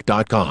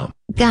LifeLock.com.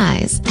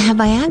 Guys, have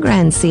Viagra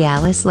and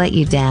Cialis let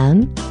you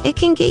down? It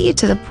can get you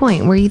to the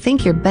point where you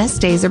think your best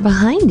days are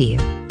behind you.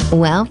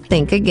 Well,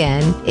 think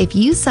again. If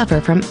you suffer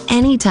from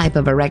any type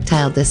of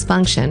erectile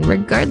dysfunction,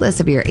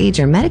 regardless of your age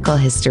or medical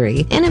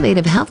history,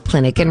 Innovative Health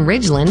Clinic in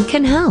Ridgeland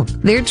can help.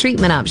 Their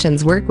treatment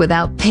options work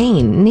without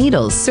pain,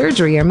 needles,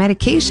 surgery, or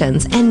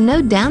medications, and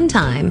no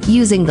downtime,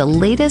 using the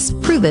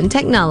latest proven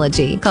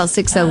technology. Call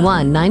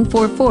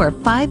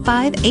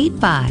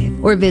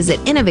 601-944-5585 or visit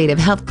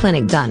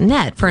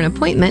innovativehealthclinic.net for an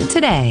appointment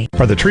today.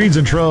 Are the trees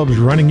and shrubs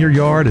running your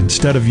yard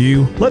instead of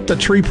you? Let the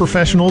tree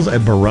professionals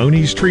at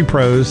Barone's Tree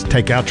Pros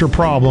take out your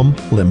problem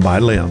limb by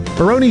limb.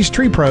 Barone's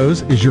Tree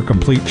Pros is your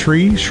complete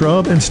tree,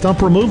 shrub, and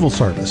stump removal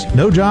service.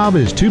 No job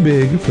is too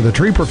big for the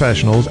tree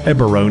professionals at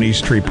Barone's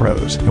Tree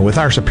Pros. And with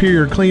our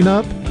superior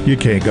cleanup, you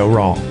can't go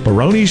wrong.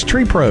 Barone's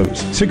Tree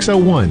Pros,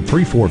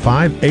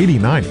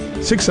 601-345-8090.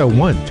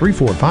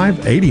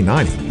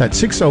 601-345-8090.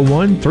 That's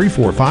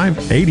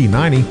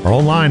 601-345-8090 or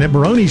online at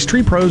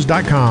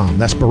baronestreepros.com.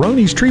 That's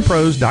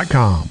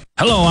baronestreepros.com.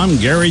 Hello, I'm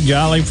Gary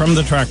Jolly from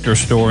the Tractor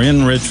Store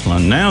in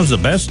Richland. Now's the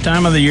best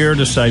time of the year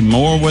to save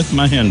more with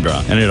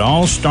Mahindra, and it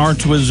all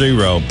starts with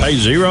zero. Pay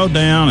zero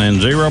down and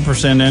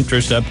 0%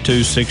 interest up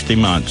to 60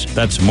 months.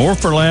 That's more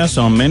for less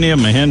on many of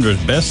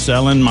Mahindra's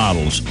best-selling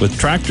models, with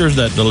tractors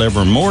that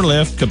deliver more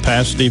lift,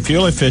 capacity,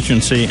 fuel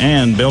efficiency,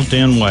 and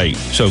built-in weight.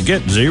 So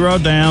get zero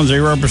down,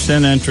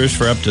 0% interest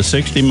for up to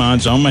 60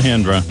 months on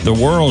Mahindra, the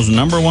world's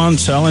 #1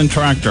 selling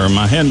tractor,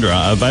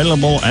 Mahindra,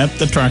 available at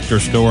the Tractor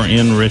Store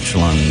in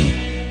Richland.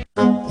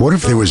 What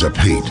if there was a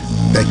paint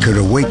that could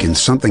awaken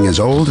something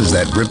as old as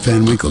that Rip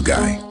Van Winkle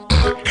guy?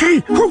 Hey,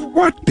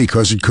 what?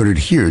 Because it could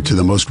adhere to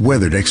the most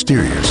weathered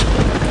exteriors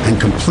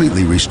and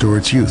completely restore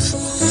its youth.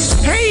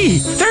 Hey,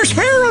 there's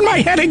hair on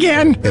my head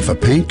again! If a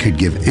paint could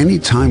give any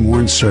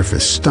time-worn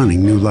surface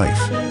stunning new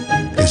life,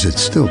 is it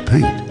still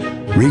paint?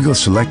 Regal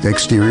Select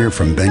Exterior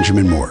from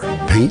Benjamin Moore.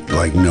 Paint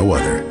like no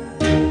other.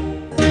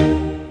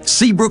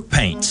 Seabrook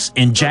Paints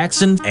in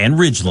Jackson and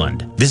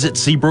Ridgeland. Visit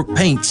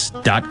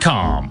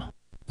SeabrookPaints.com.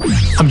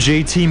 I'm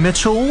JT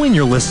Mitchell, and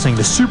you're listening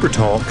to Super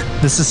Talk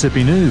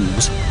Mississippi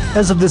News.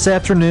 As of this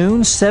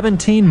afternoon,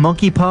 17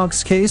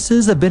 monkeypox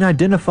cases have been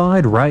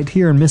identified right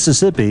here in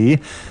Mississippi.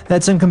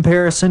 That's in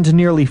comparison to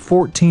nearly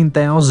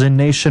 14,000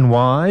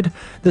 nationwide.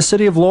 The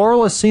city of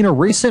Laurel has seen a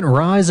recent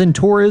rise in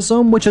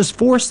tourism, which has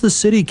forced the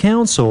city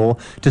council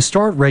to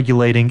start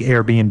regulating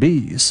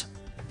Airbnbs.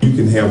 You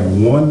can have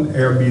one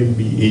Airbnb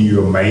in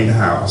your main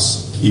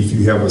house. If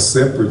you have a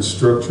separate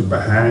structure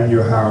behind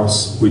your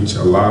house, which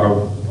a lot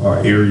of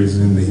areas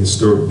in the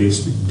historic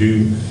district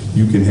do,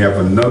 you can have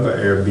another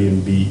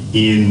Airbnb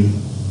in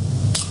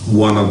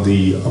one of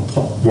the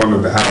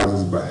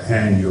houses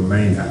behind your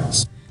main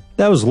house.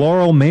 That was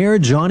Laurel Mayor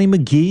Johnny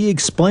McGee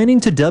explaining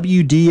to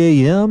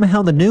WDAM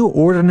how the new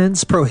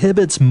ordinance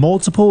prohibits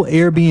multiple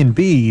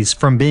Airbnbs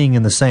from being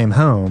in the same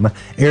home.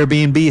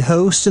 Airbnb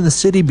hosts in the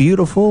City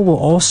Beautiful will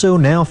also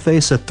now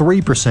face a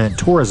 3%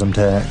 tourism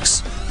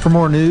tax. For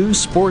more news,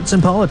 sports,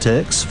 and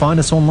politics, find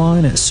us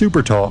online at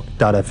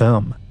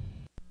supertalk.fm.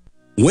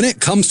 When it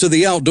comes to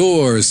the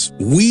outdoors,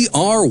 we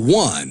are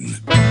one.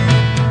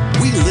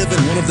 We We live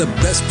in one of the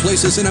best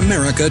places in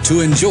America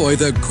to enjoy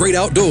the great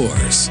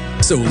outdoors.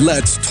 So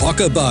let's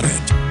talk about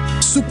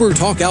it. Super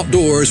Talk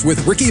Outdoors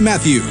with Ricky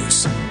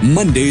Matthews.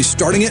 Mondays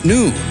starting at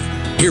noon.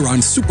 Here on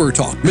Super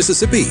Talk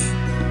Mississippi.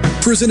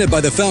 Presented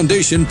by the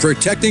Foundation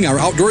Protecting Our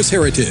Outdoors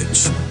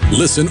Heritage.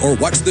 Listen or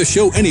watch the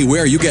show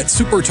anywhere you get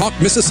Super Talk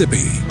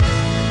Mississippi.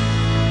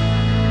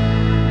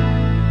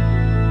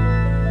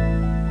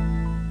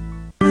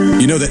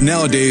 You know that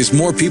nowadays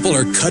more people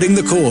are cutting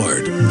the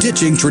cord,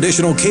 ditching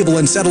traditional cable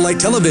and satellite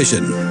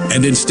television,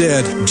 and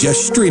instead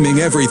just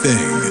streaming everything.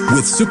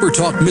 With Super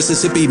Talk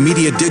Mississippi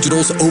Media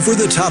Digital's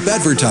over-the-top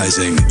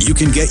advertising, you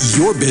can get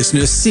your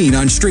business seen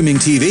on streaming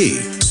TV.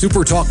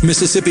 Super Talk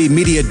Mississippi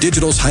Media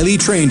Digital's highly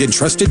trained and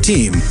trusted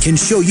team can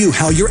show you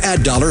how your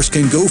ad dollars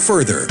can go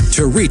further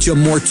to reach a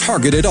more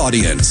targeted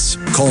audience.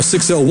 Call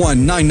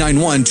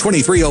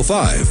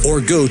 601-991-2305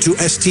 or go to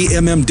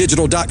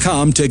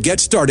stmmdigital.com to get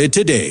started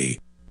today.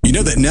 You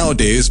know that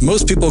nowadays,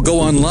 most people go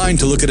online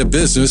to look at a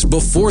business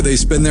before they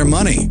spend their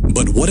money.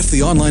 But what if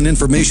the online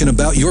information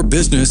about your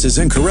business is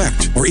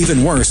incorrect, or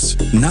even worse,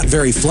 not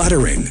very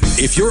flattering?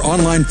 If your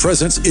online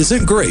presence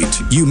isn't great,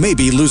 you may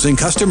be losing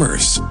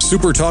customers.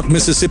 Super Talk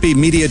Mississippi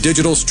Media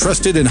Digital's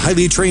trusted and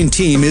highly trained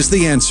team is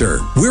the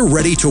answer. We're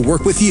ready to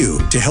work with you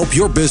to help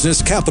your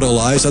business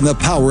capitalize on the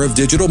power of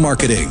digital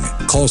marketing.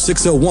 Call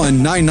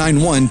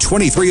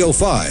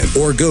 601-991-2305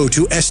 or go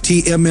to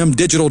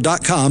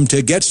stmmdigital.com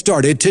to get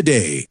started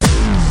today.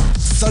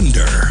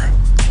 Thunder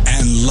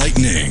and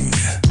lightning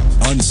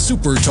on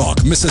Super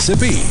Talk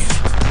Mississippi. Let's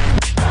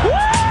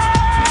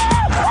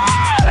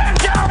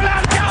go!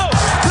 Let's go!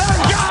 Let's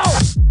go!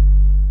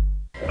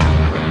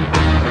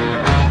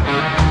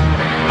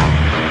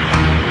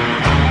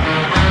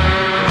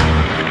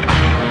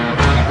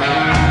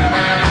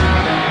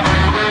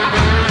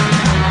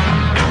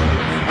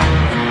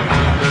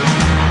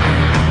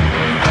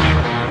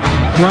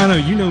 Rhino,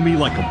 you know me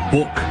like a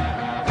book.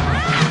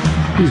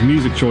 These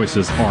music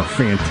choices are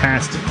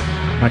fantastic.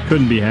 I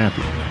couldn't be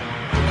happy.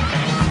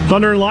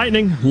 Thunder and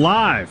Lightning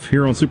live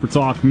here on Super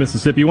Talk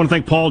Mississippi. I want to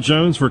thank Paul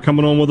Jones for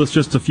coming on with us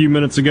just a few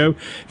minutes ago.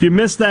 If you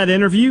missed that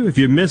interview, if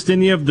you missed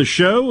any of the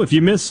show, if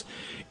you miss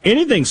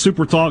anything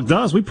Super Talk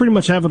does, we pretty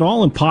much have it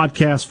all in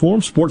podcast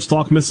form. Sports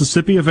Talk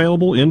Mississippi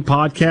available in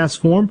podcast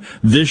form.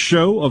 This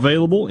show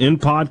available in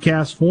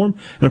podcast form.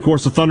 And, of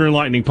course, the Thunder and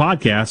Lightning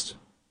podcast.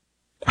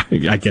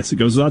 I guess it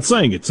goes without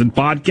saying, it's in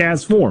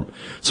podcast form.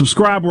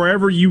 Subscribe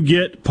wherever you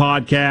get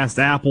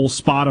podcasts, Apple,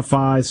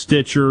 Spotify,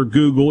 Stitcher,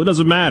 Google. It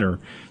doesn't matter.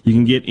 You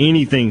can get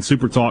anything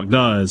Super Talk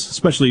does,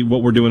 especially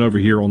what we're doing over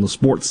here on the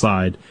sports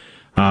side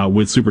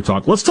with Super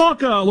Talk. Let's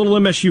talk a little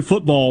MSU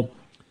football,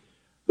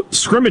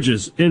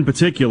 scrimmages in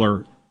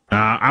particular.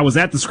 I was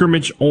at the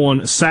scrimmage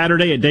on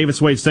Saturday at Davis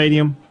Wade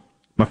Stadium.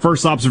 My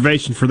first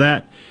observation for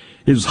that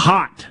is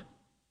hot.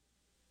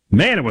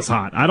 Man, it was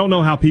hot. I don't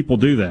know how people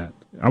do that.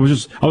 I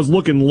was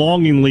looking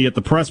longingly at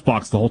the press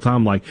box the whole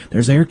time, like,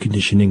 there's air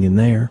conditioning in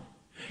there.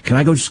 Can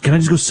I just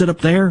go sit up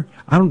there?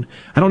 I don't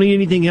need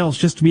anything else.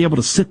 Just to be able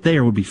to sit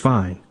there would be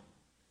fine.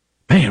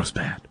 Man, it was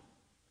bad.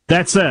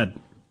 That said,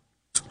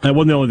 that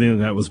wasn't the only thing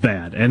that was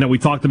bad. And we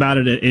talked about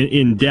it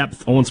in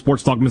depth on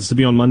Sports Talk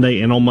Mississippi on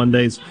Monday and on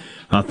Monday's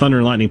Thunder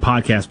and Lightning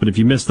podcast. But if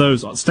you missed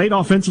those, State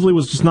offensively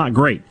was just not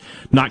great.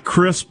 Not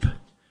crisp.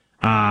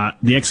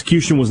 The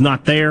execution was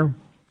not there.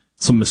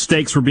 Some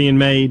mistakes were being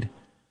made.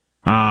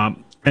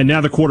 And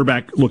now the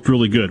quarterback looked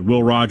really good.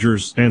 Will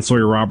Rogers and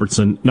Sawyer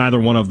Robertson, neither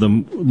one of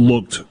them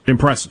looked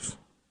impressive.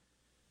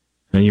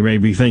 And you may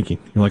be thinking,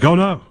 you're like, oh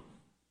no.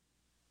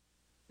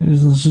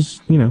 Let's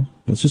just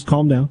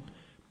calm down.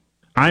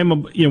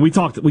 We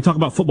talk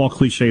about football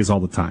cliches all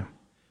the time.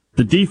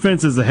 The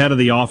defense is ahead of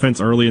the offense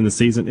early in the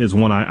season is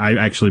one I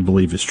actually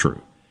believe is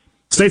true.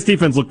 State's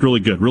defense looked really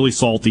good, really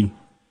salty.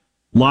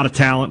 A lot of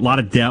talent, a lot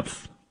of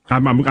depth.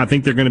 I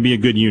think they're going to be a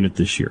good unit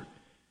this year.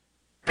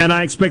 And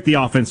I expect the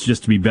offense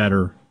just to be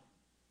better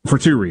for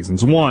two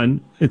reasons.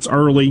 One, it's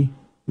early.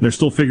 They're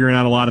still figuring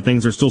out a lot of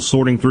things. They're still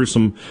sorting through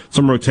some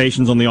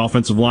rotations on the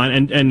offensive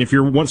line. And if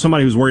you want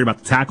somebody who's worried about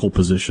the tackle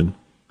position,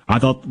 I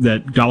thought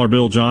that Dollar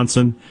Bill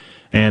Johnson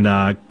and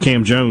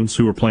Cam Jones,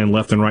 who were playing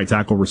left and right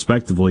tackle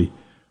respectively,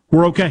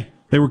 were okay.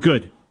 They were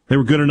good. They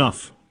were good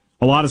enough.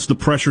 A lot of the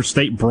pressure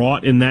State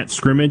brought in that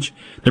scrimmage,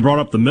 they brought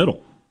up the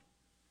middle.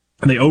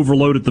 And they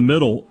overloaded the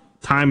middle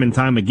time and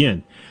time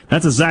again.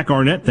 That's a Zach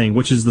Arnett thing,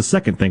 which is the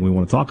second thing we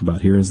want to talk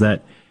about here, is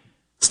that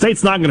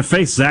State's not going to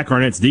face Zach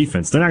Arnett's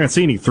defense. They're not going to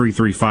see any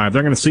 3-3-5.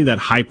 They're going to see that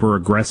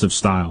hyper-aggressive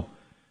style.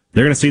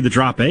 They're going to see the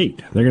drop 8.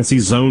 They're going to see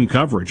zone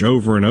coverage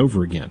over and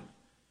over again.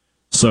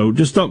 So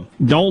just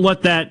don't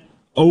let that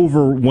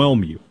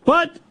overwhelm you.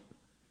 But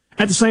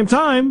at the same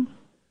time,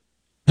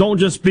 don't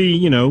just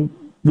be,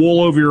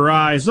 wool over your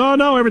eyes. Oh,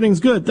 no,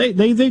 everything's good.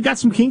 They've got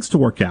some kinks to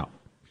work out.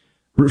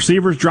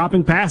 Receivers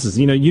dropping passes.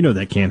 You know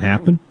that can't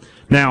happen.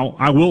 Now,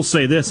 I will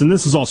say this, and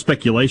this is all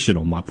speculation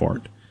on my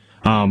part,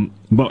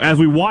 but as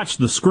we watched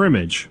the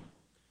scrimmage,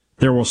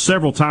 there were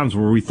several times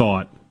where we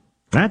thought,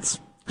 that's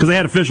because they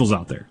had officials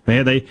out there.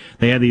 They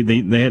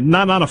had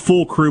not a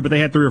full crew, but they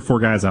had 3 or 4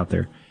 guys out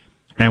there.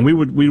 And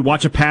we'd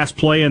watch a pass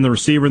play, and the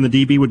receiver and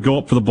the DB would go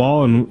up for the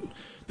ball, and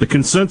the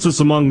consensus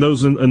among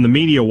those in the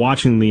media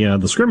watching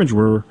the scrimmage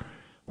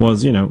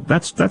was,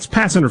 that's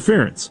pass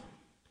interference.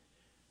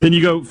 Then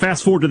you go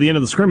fast forward to the end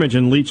of the scrimmage,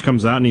 and Leach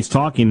comes out and he's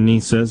talking, and he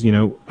says,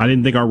 I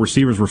didn't think our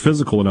receivers were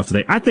physical enough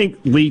today. I think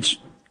Leach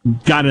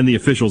got in the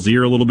official's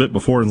ear a little bit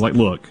before and was like,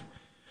 look,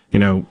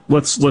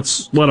 let's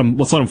let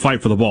them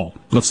fight for the ball.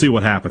 Let's see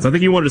what happens. I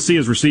think he wanted to see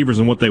his receivers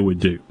and what they would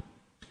do.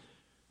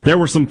 There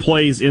were some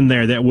plays in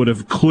there that would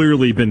have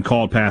clearly been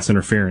called pass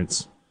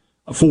interference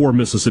for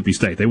Mississippi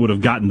State. They would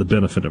have gotten the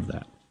benefit of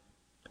that.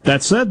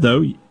 That said,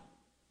 though,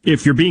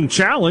 if you're being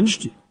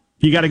challenged,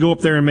 you got to go up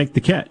there and make the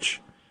catch.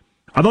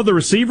 I thought the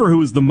receiver who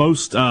was the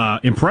most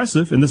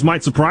impressive, and this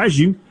might surprise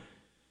you,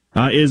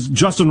 is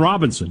Justin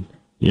Robinson.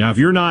 If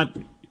you're not,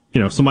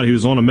 somebody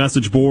who's on a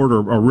message board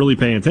or really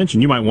paying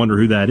attention, you might wonder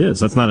who that is.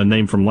 That's not a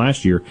name from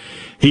last year.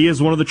 He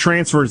is one of the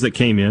transfers that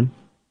came in.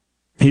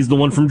 He's the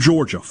one from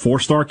Georgia,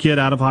 4-star kid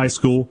out of high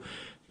school.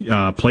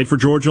 Played for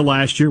Georgia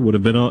last year, would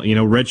have been,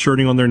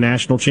 redshirting on their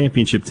national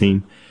championship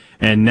team,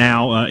 and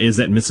now is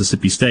at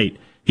Mississippi State.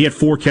 He had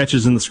 4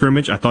 catches in the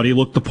scrimmage. I thought he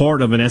looked the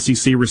part of an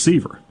SEC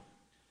receiver.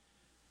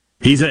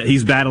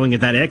 He's battling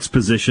at that X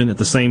position at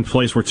the same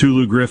place where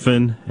Tulu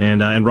Griffin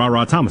and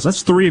Ra Thomas.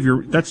 That's 2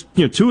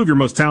 of your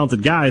most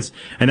talented guys,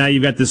 and now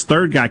you've got this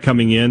third guy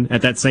coming in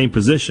at that same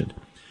position.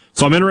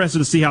 So I'm interested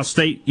to see how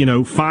State,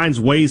 finds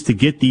ways to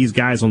get these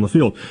guys on the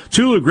field.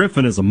 Tulu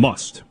Griffin is a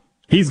must.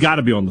 He's got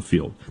to be on the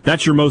field.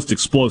 That's your most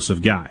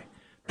explosive guy.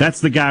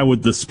 That's the guy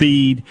with the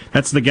speed.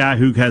 That's the guy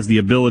who has the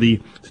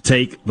ability to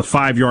take the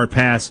 5-yard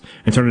pass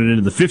and turn it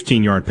into the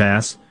 15-yard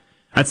pass.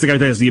 That's the guy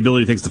who has the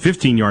ability to take the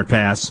 15-yard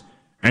pass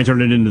and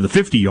turn it into the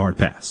 50-yard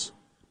pass.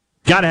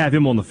 Got to have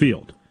him on the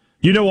field.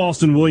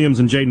 Austin Williams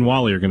and Jaden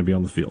Walley are going to be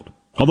on the field.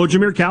 Although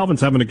Jameer Calvin's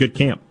having a good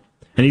camp.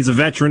 And he's a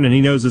veteran, and he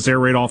knows this air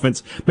raid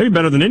offense maybe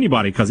better than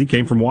anybody because he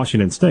came from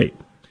Washington State.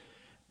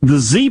 The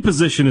Z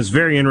position is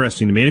very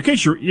interesting to me. In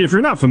case if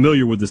you're not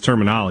familiar with this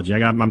terminology,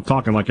 I'm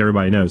talking like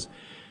everybody knows.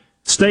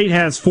 State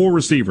has 4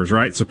 receivers,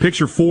 right? So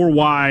picture 4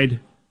 wide.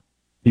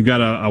 You've got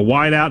a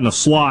wide out and a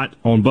slot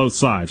on both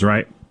sides,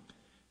 right?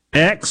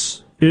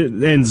 X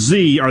and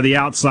Z are the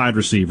outside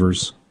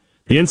receivers.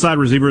 The inside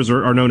receivers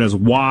are known as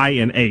Y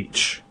and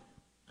H.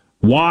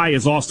 Y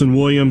is Austin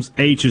Williams.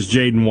 H is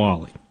Jaden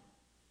Walley.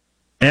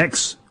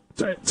 X,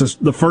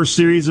 the first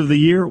series of the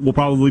year, will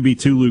probably be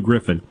Tulu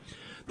Griffin.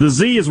 The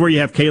Z is where you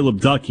have Caleb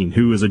Ducking,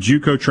 who is a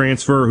JUCO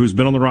transfer who's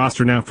been on the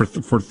roster now for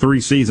 3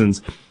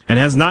 seasons and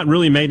has not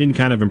really made any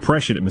kind of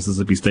impression at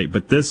Mississippi State.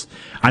 But this,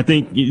 I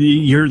think,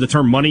 you hear the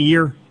term money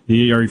year.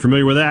 Are you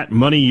familiar with that?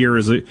 Money year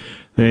is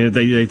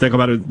they think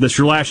about it. This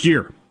your last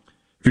year.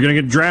 If you're going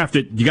to get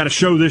drafted, you got to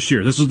show this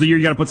year. This is the year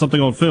you got to put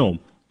something on film.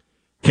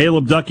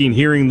 Caleb Ducking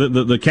hearing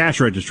the cash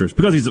registers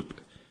because he's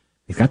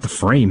got the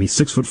frame. He's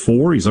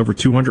 6'4". He's over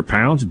 200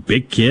 pounds.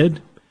 Big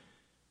kid.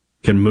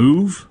 Can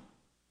move.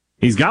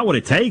 He's got what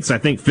it takes, I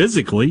think,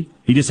 physically.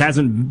 He just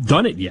hasn't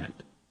done it yet.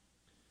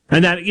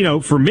 And that,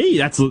 for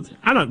me,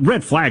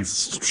 red flag's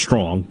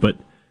strong, but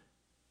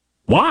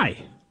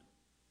why?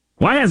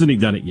 Why hasn't he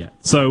done it yet?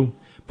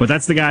 But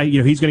that's the guy,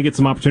 he's going to get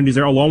some opportunities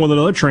there, along with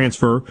another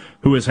transfer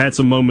who has had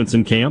some moments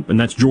in camp, and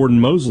that's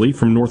Jordan Mosley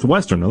from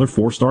Northwestern, another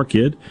 4-star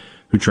kid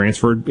who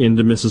transferred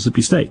into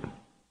Mississippi State.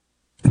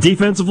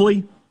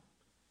 Defensively,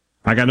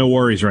 I got no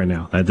worries right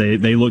now.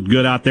 They look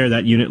good out there.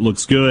 That unit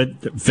looks good.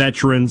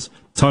 Veterans,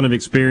 ton of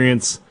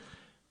experience.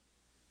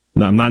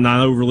 No, I'm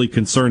not overly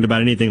concerned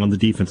about anything on the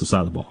defensive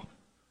side of the ball.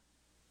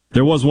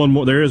 There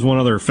is one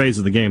other phase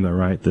of the game, though,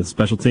 right? The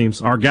special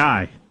teams. Our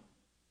guy,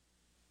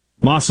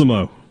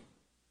 Massimo.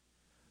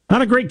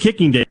 Not a great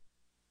kicking day.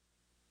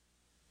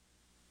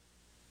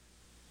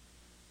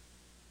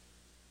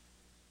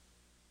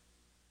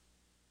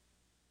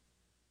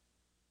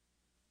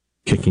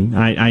 Kicking.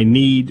 I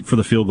need for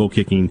the field goal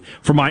kicking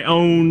for my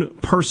own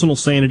personal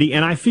sanity,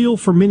 and I feel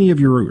for many of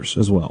yours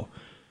as well.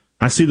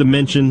 I see the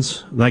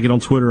mentions that I get on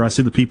Twitter. I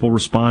see the people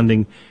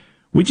responding.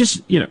 We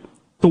just, the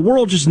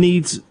world just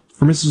needs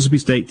for Mississippi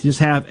State to just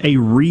have a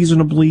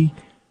reasonably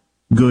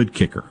good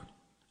kicker.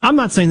 I'm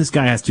not saying this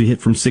guy has to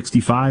hit from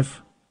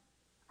 65.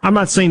 I'm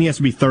not saying he has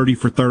to be 30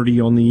 for 30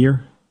 on the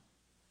year.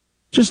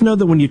 Just know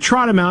that when you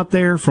trot him out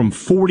there from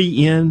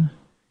 40 in,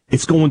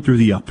 it's going through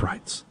the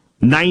uprights.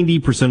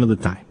 90% of the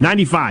time.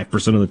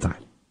 95% of the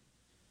time.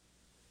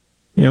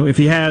 If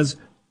he has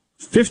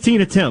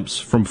 15 attempts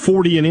from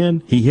 40 and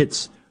in, he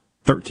hits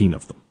 13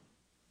 of them.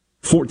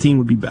 14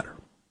 would be better.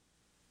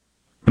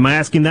 Am I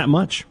asking that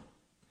much?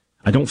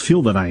 I don't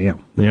feel that I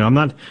am.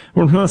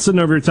 We're not sitting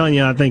over here telling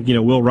you I think,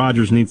 Will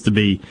Rogers needs to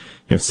be,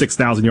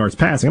 6,000 yards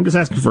passing. I'm just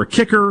asking for a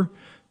kicker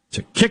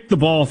to kick the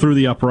ball through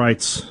the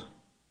uprights.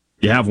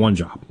 You have one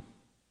job.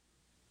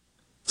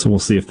 So we'll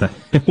see if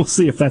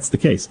that's the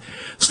case.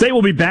 State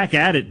will be back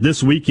at it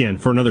this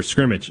weekend for another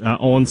scrimmage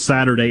on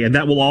Saturday, and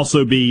that will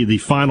also be the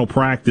final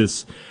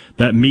practice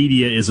that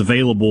media is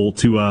available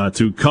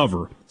to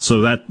cover.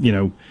 So that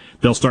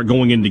they'll start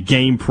going into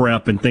game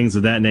prep and things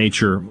of that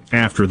nature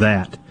after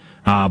that.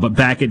 But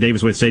back at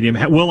Davis Wade Stadium,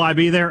 will I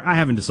be there? I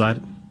haven't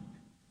decided.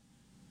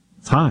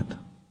 It's hot.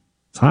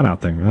 It's hot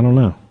out there. I don't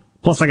know.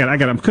 Plus,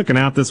 I'm cooking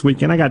out this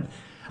weekend. I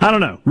don't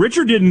know.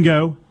 Richard didn't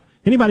go.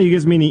 Anybody who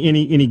gives me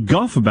any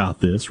guff about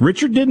this,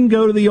 Richard didn't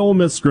go to the Ole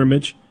Miss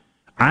scrimmage.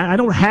 I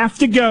don't have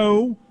to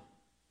go.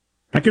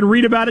 I can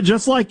read about it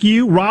just like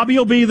you. Robbie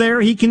will be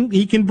there. He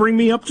can bring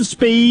me up to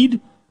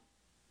speed.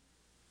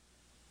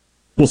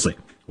 We'll see.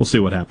 We'll see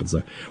what happens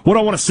there. What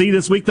I want to see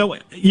this week, though,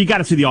 you got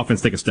to see the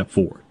offense take a step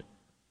forward.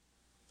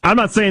 I'm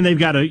not saying they've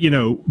got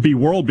to, be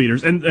world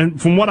beaters.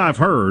 And from what I've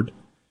heard,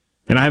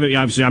 and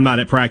I'm not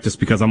at practice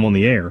because I'm on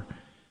the air,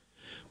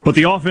 but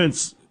the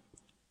offense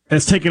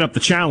has taken up the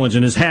challenge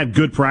and has had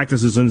good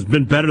practices and has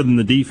been better than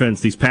the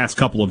defense these past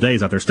couple of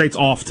days out there. State's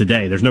off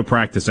today. There's no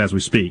practice as we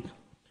speak,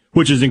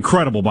 which is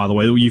incredible, by the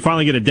way. You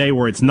finally get a day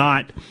where it's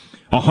not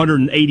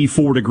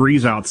 184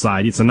 degrees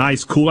outside. It's a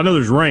nice, cool, I know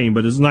there's rain,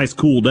 but it's a nice,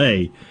 cool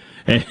day,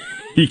 and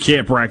you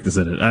can't practice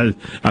in it.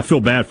 I feel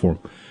bad for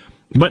them.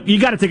 But you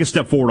got to take a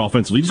step forward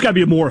offensively. You just got to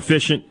be more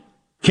efficient,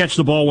 catch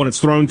the ball when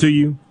it's thrown to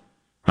you,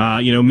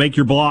 make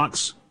your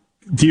blocks,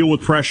 deal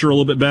with pressure a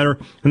little bit better,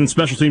 and then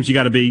special teams, you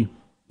got to be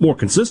more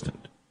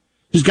consistent.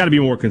 Just got to be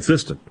more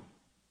consistent.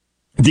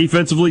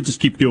 Defensively, just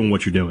keep doing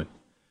what you're doing.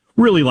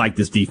 Really like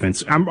this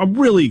defense. I'm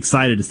really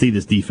excited to see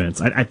this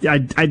defense.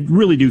 I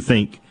really do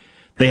think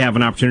they have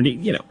an opportunity.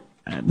 They're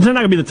not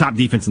going to be the top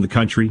defense in the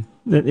country,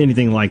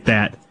 anything like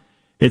that.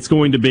 It's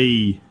going to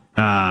be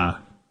a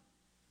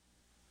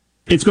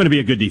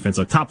good defense.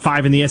 Like top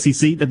 5 in the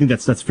SEC, I think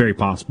that's very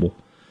possible.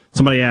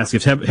 Somebody asked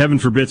if heaven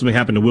forbid something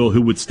happened to Will,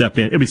 who would step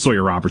in? It'd be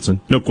Sawyer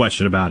Robertson. No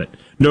question about it.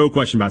 No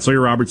question about it.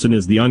 Sawyer Robertson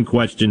is the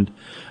unquestioned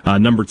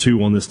number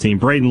 2 on this team.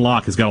 Braden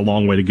Locke has got a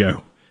long way to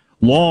go.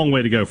 Long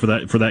way to go for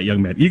that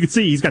young man. You can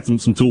see he's got some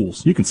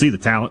tools. You can see the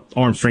talent.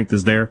 Arm strength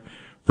is there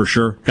for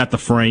sure. Got the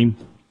frame,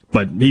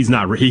 but he's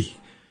not.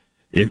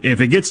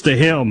 If it gets to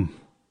him,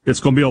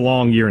 it's going to be a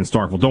long year in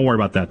Starkville. Don't worry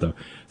about that, though.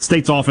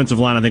 State's offensive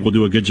line, I think, will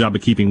do a good job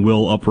of keeping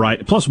Will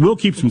upright. Plus, Will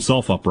keeps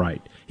himself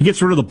upright. He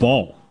gets rid of the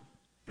ball.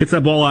 Gets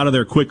that ball out of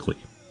there quickly.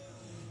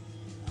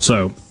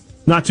 So,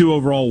 not too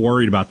overall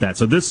worried about that.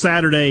 So this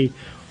Saturday,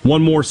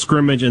 one more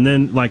scrimmage, and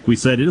then, like we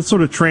said, it'll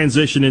sort of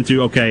transition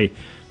into, okay,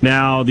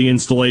 now the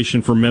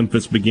installation for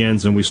Memphis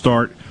begins, and we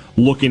start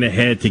looking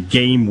ahead to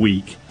game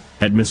week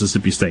at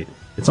Mississippi State.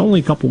 It's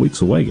only a couple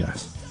weeks away,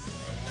 guys.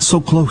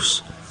 So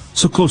close.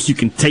 So close you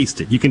can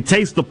taste it. You can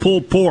taste the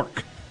pulled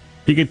pork.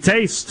 You can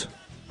taste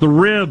the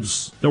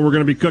ribs that we're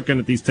going to be cooking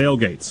at these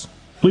tailgates.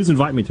 Please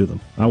invite me to them.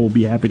 I will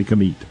be happy to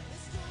come eat.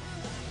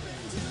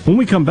 When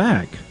we come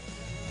back,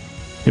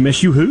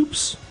 MSU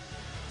Hoops?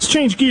 Let's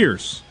change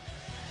gears.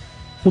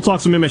 We'll talk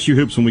some MSU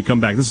Hoops when we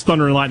come back. This is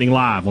Thunder and Lightning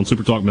Live on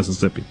Super Talk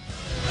Mississippi.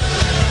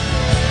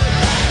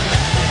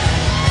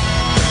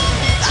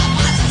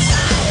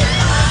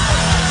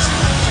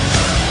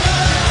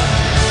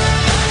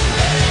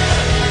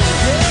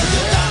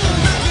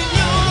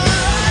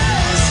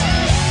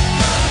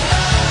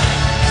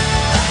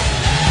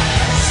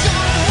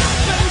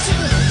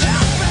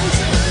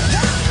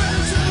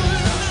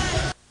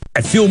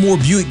 At Fillmore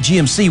Buick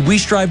GMC, we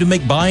strive to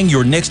make buying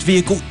your next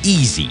vehicle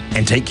easy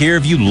and take care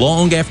of you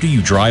long after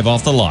you drive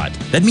off the lot.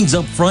 That means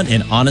upfront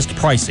and honest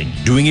pricing,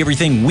 doing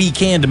everything we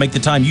can to make the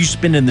time you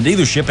spend in the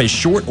dealership as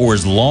short or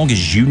as long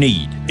as you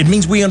need. It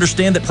means we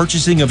understand that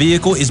purchasing a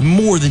vehicle is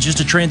more than just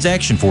a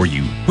transaction for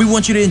you. We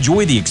want you to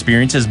enjoy the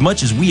experience as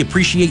much as we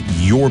appreciate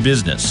your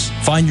business.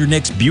 Find your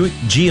next Buick,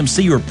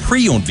 GMC, or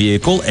pre-owned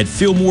vehicle at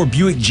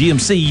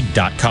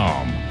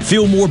FillmoreBuickGMC.com.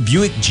 Fillmore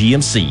Buick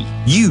GMC.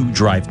 You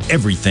drive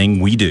everything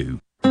we do.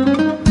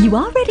 You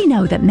already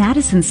know that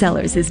Madison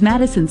Cellars is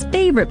Madison's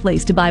favorite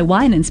place to buy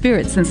wine and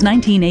spirits since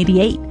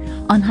 1988.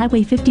 On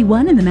Highway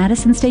 51 in the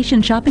Madison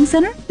Station Shopping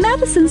Center,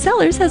 Madison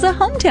Cellars has a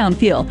hometown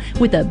feel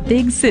with a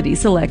big city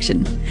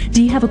selection.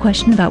 Do you have a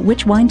question about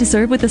which wine to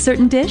serve with a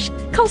certain dish?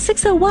 Call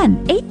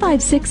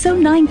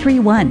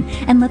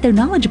 601-856-0931 and let their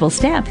knowledgeable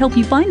staff help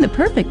you find the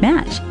perfect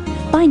match.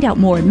 Find out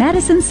more at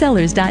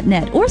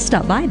MadisonCellars.net or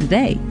stop by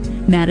today.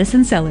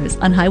 Madison Cellars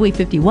on Highway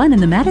 51 in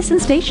the Madison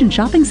Station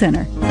Shopping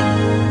Center.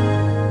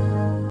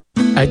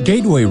 At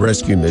Gateway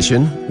Rescue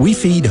Mission, we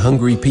feed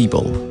hungry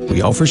people.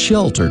 We offer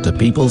shelter to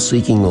people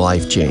seeking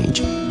life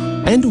change.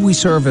 And we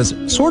serve as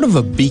sort of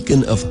a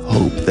beacon of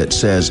hope that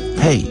says,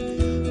 hey,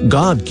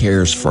 God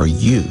cares for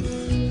you.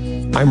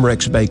 I'm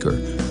Rex Baker.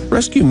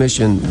 Rescue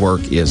Mission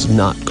work is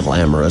not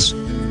glamorous,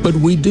 but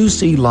we do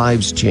see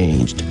lives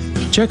changed.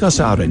 Check us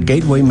out at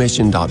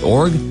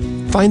gatewaymission.org.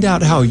 Find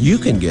out how you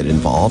can get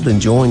involved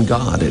and join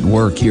God at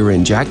work here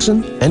in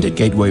Jackson and at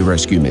Gateway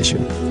Rescue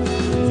Mission.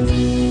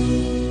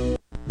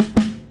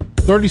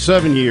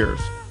 37 years.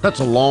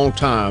 That's a long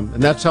time,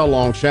 and that's how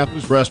long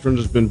Shapley's Restaurant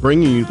has been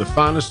bringing you the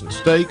finest in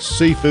steaks,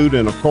 seafood,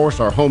 and of course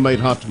our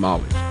homemade hot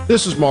tamales.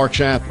 This is Mark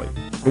Shapley,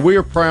 and we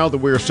are proud that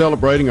we are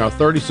celebrating our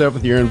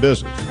 37th year in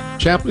business.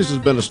 Shapley's has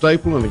been a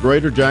staple in the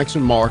greater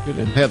Jackson market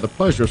and had the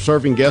pleasure of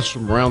serving guests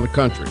from around the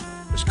country.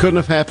 This couldn't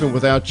have happened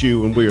without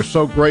you, and we are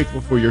so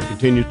grateful for your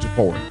continued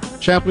support.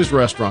 Shapley's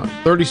Restaurant,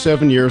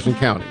 37 years and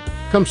counting.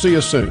 Come see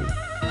us soon.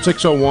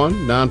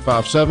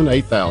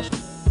 601-957-8000.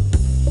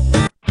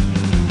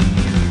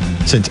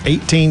 Since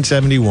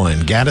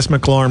 1871, Gaddis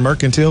McLaurin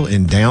Mercantile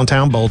in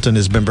downtown Bolton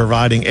has been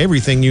providing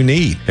everything you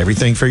need.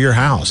 Everything for your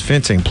house,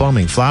 fencing,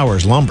 plumbing,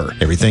 flowers, lumber.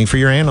 Everything for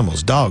your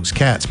animals, dogs,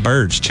 cats,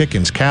 birds,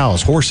 chickens,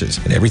 cows, horses,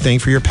 and everything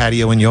for your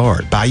patio and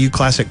yard. Bayou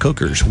Classic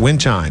cookers, wind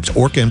chimes,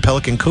 Orca and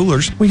Pelican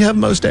coolers. We have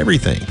most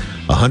everything.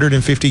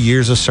 150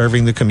 years of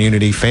serving the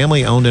community,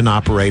 family owned and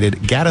operated.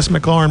 Gaddis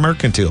McLaurin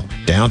Mercantile,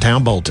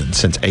 downtown Bolton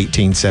since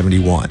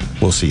 1871.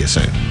 We'll see you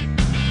soon.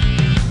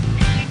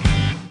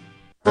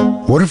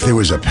 What if there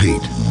was a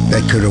paint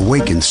that could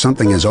awaken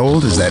something as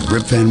old as that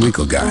Rip Van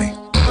Winkle guy?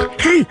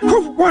 Hey,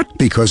 what?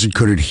 Because it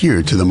could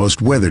adhere to the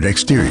most weathered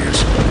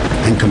exteriors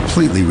and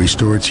completely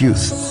restore its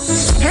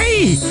youth.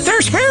 Hey,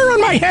 there's hair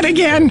on my head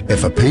again.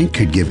 If a paint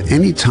could give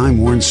any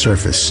time-worn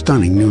surface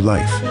stunning new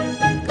life,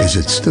 is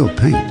it still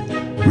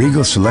paint?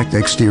 Regal Select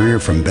Exterior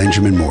from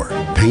Benjamin Moore.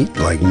 Paint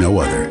like no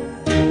other.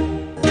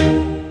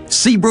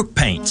 Seabrook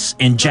Paints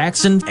in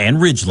Jackson and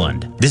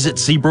Ridgeland. Visit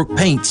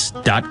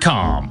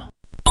SeabrookPaints.com.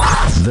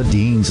 The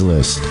Dean's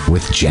List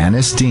with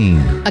Janice Dean.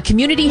 A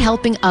community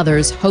helping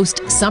others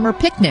host summer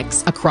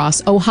picnics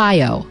across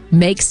Ohio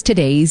makes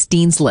today's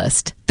Dean's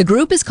List. The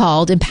group is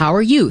called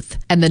Empower Youth,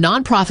 and the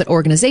nonprofit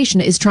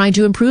organization is trying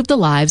to improve the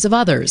lives of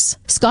others.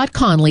 Scott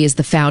Conley is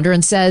the founder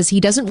and says he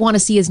doesn't want to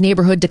see his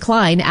neighborhood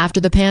decline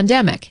after the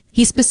pandemic.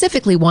 He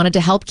specifically wanted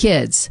to help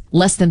kids.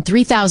 Less than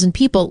 3,000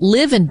 people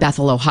live in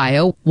Bethel,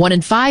 Ohio. 1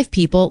 in 5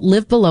 people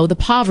live below the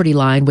poverty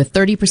line, with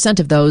 30%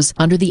 of those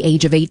under the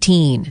age of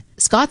 18.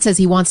 Scott says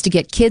he wants to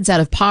get kids out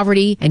of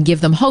poverty and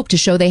give them hope to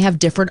show they have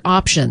different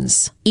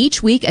options.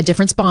 Each week, a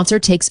different sponsor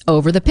takes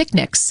over the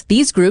picnics.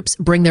 These groups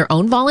bring their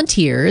own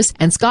volunteers,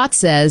 and Scott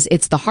says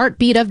it's the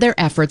heartbeat of their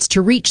efforts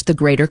to reach the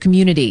greater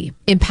community.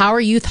 Empower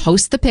Youth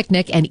hosts the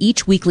picnic, and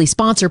each weekly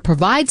sponsor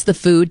provides the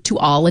food to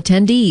all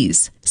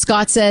attendees.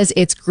 Scott says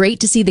it's great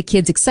to see the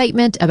kids'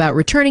 excitement about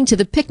returning to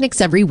the picnics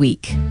every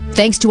week.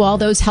 Thanks to all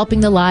those helping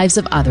the lives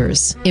of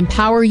others.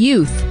 Empower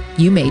Youth.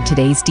 You made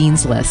today's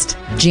Dean's List.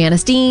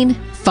 Janice Dean,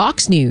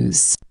 Fox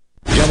News.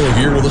 Gallo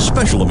here with a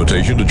special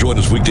invitation to join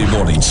us weekday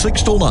morning,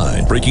 6 to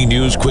 9. Breaking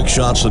news, quick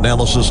shots,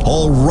 analysis,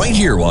 all right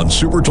here on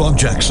Super Talk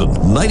Jackson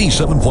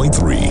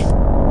 97.3.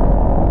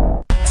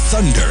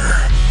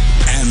 Thunder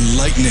and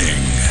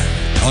lightning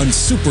on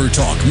Super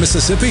Talk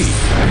Mississippi.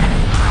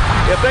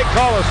 If they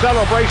call a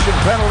celebration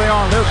penalty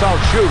on this, I'll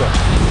shoot them.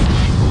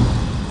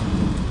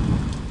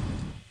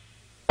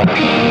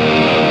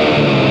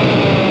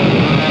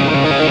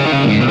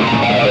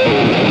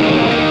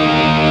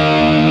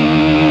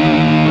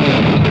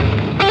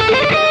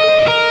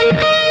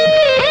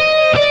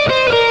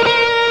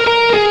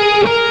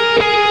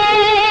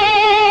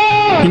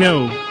 You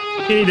know,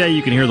 any day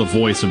you can hear the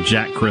voice of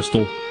Jack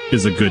Crystal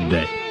is a good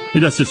day.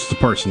 That's just a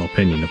personal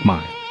opinion of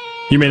mine.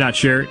 You may not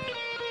share it,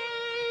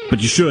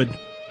 but you should.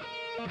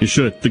 You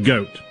should. The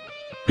GOAT.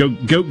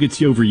 GOAT gets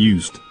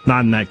overused. Not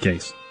in that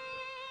case.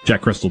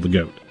 Jack Crystal, the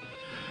GOAT.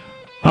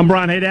 I'm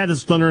Brian Haydad. This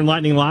is Thunder and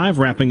Lightning Live,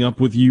 wrapping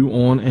up with you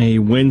on a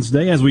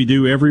Wednesday, as we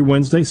do every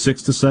Wednesday,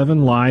 6 to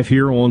 7, live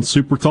here on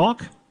Super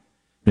Talk.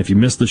 And if you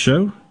missed the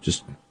show,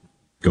 just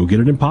go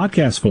get it in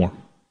podcast form.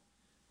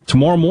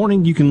 Tomorrow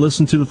morning, you can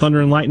listen to the Thunder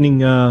and Lightning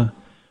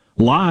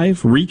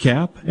live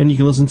recap, and you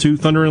can listen to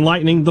Thunder and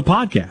Lightning, the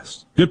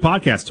podcast. Good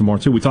podcast tomorrow,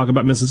 too. We talk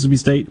about Mississippi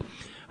State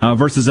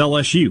versus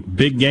LSU.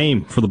 Big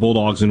game for the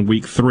Bulldogs in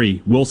Week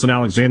 3. Wilson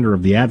Alexander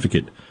of The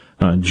Advocate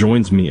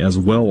joins me as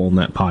well on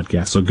that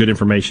podcast. So good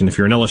information. If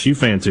you're an LSU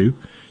fan, too,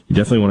 you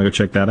definitely want to go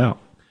check that out.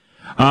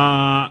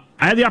 I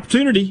had the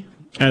opportunity,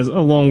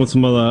 along with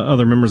some of the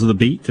other members of the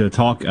beat, to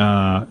talk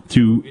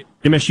to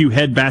MSU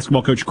head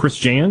basketball coach Chris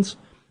Jans,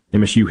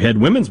 MSU head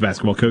women's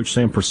basketball coach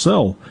Sam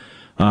Purcell.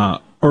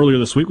 Earlier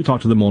this week, we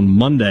talked to them on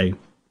Monday.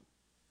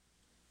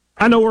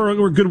 I know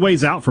we're a good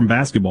ways out from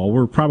basketball.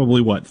 We're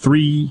probably,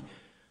 3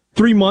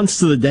 months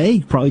to the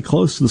day, probably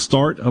close to the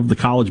start of the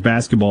college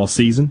basketball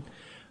season.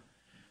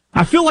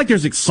 I feel like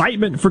there's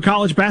excitement for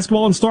college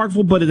basketball in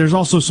Starkville, but there's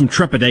also some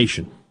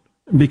trepidation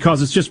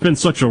because it's just been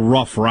such a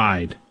rough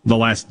ride the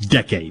last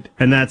decade.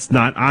 And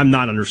I'm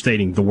not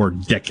understating the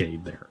word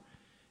decade there.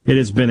 It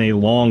has been a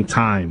long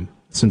time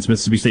since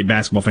Mississippi State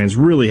basketball fans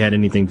really had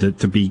anything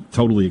to be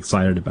totally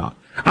excited about.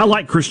 I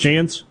like Chris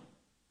Jans.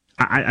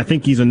 I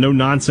think he's a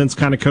no-nonsense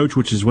kind of coach,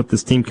 which is what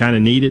this team kind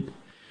of needed.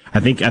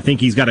 I think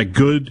he's got a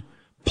good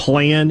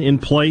plan in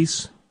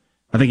place.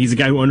 I think he's a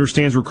guy who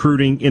understands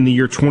recruiting in the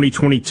year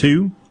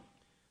 2022.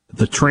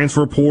 The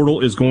transfer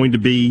portal is going to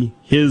be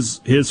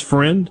his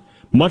friend,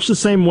 much the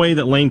same way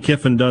that Lane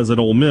Kiffin does at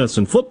Ole Miss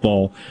in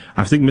football.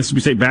 I think Mississippi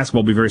State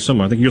basketball will be very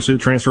similar. I think you'll see the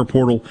transfer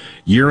portal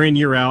year in,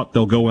 year out.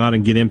 They'll go out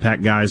and get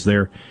impact guys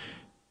there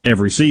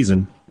every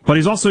season. But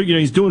he's also,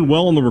 he's doing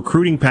well on the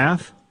recruiting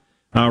path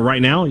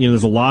right now.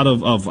 There's a lot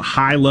of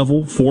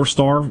high-level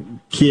 4-star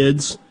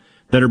kids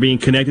that are being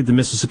connected to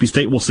Mississippi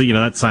State. We'll see,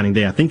 that signing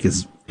day, I think,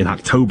 is in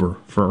October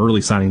for early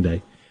signing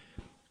day.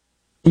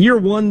 Year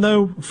one,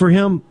 though, for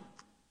him,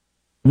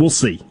 we'll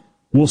see.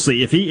 We'll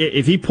see. If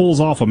he pulls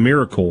off a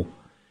miracle,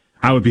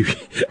 I would be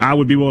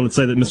willing to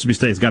say that Mississippi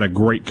State's got a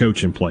great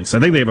coach in place. I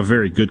think they have a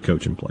very good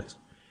coach in place.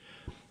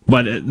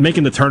 But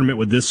making the tournament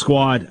with this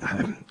squad,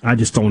 I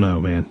just don't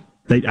know, man.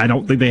 I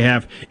don't think they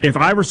have. If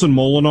Iverson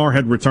Molinar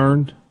had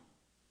returned,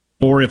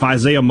 or if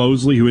Isaiah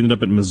Mosley, who ended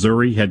up at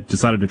Missouri, had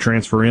decided to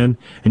transfer in,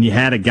 and you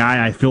had a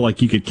guy I feel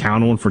like you could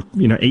count on for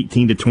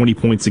 18 to 20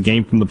 points a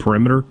game from the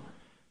perimeter,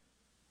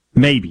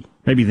 maybe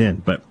then.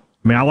 But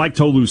I mean, I like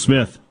Tolu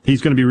Smith.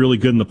 He's going to be really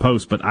good in the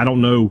post, but I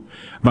don't know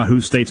about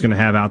who State's going to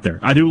have out there.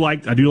 I do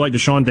like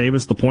Deshaun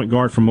Davis, the point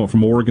guard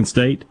from Oregon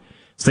State.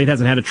 State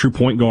hasn't had a true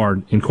point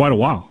guard in quite a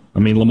while. I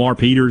mean, Lamar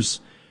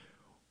Peters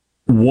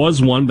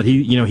was one, but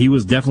he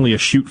was definitely a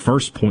shoot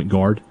first point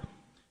guard.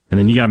 And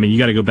then you got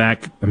to go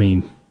back. I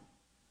mean,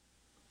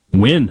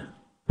 when?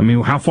 I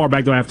mean, how far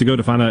back do I have to go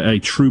to find a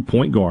true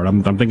point guard?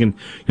 I'm thinking,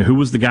 who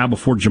was the guy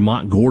before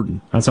Jamont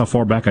Gordon? That's how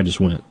far back I just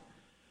went.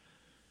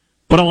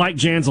 But I like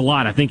Jans a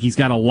lot. I think he's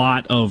got a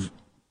lot of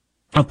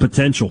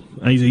potential.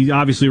 He's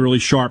obviously a really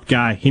sharp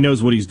guy. He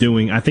knows what he's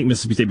doing. I think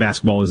Mississippi State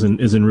basketball is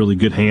in really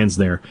good hands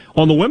there.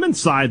 On the women's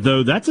side,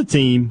 though, that's a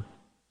team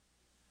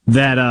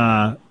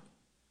that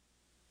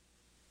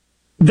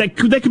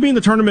could be in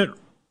the tournament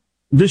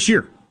this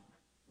year.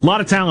 A lot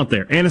of talent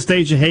there.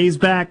 Anastasia Hayes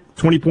back,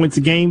 20 points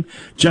a game.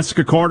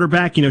 Jessica Carter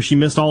back. She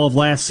missed all of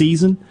last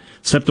season,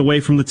 stepped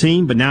away from the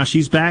team, but now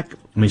she's back.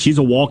 I mean, she's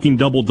a walking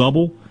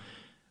double-double.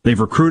 They've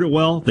recruited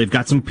well. They've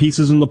got some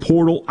pieces in the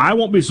portal. I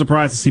won't be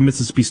surprised to see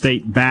Mississippi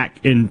State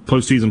back in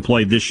postseason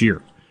play this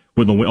year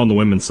on the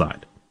women's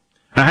side.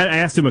 I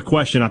asked him a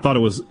question. I thought it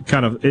was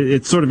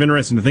it's sort of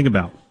interesting to think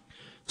about.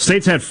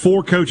 State's had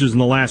 4 coaches in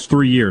the last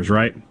 3 years,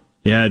 right?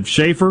 You had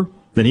Schaefer,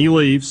 then he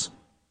leaves.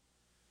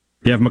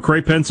 You have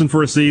McCray Penson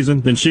for a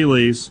season, then she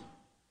leaves.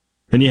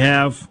 Then you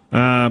have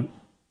Doug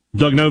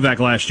Novak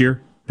last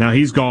year. Now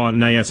he's gone, and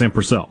now you have Sam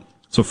Purcell.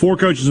 So 4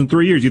 coaches in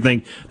 3 years, you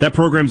think that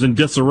program's in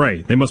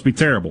disarray. They must be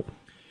terrible.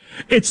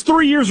 It's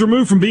 3 years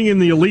removed from being in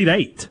the Elite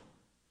Eight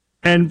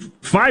and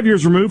 5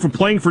 years removed from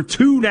playing for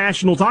 2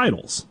 national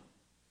titles.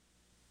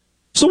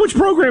 So which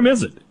program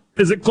is it?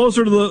 Is it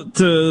closer to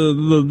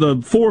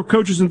the 4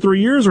 coaches in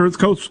 3 years, or it's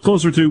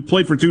closer to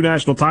played for 2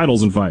 national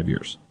titles in 5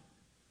 years?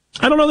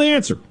 I don't know the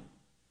answer.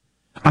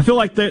 I feel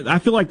like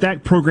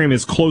that program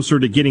is closer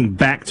to getting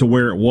back to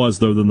where it was,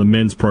 though, than the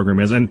men's program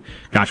is. And,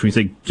 gosh, when you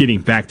say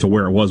getting back to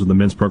where it was with the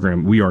men's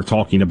program, we are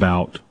talking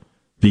about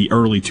the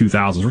early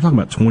 2000s. We're talking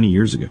about 20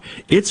 years ago.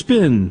 It's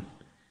been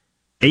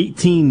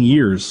 18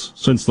 years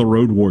since the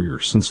Road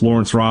Warriors, since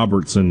Lawrence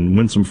Roberts and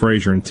Winsome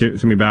Frazier and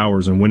Timmy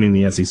Bowers and winning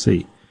the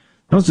SEC.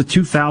 That was the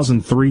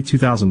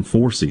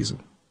 2003-2004 season.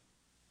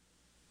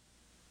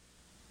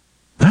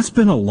 That's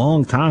been a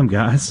long time,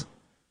 guys,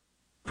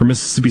 for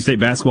Mississippi State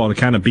basketball to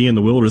kind of be in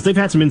the wilderness. They've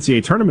had some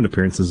NCAA tournament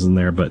appearances in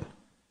there, but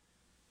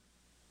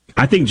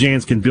I think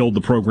Jans can build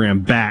the program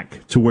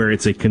back to where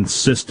it's a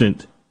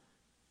consistent,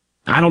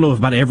 I don't know if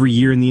about every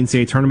year in the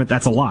NCAA tournament.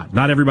 That's a lot.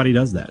 Not everybody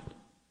does that,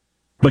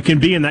 but can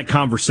be in that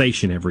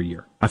conversation every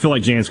year. I feel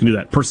like Jans can do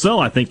that. Purcell,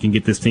 I think, can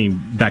get this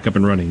team back up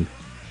and running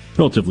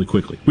relatively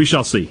quickly. We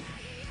shall see.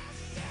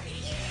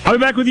 I'll be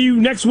back with you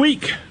next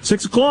week,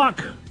 6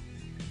 o'clock.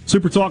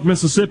 Super Talk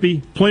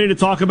Mississippi. Plenty to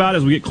talk about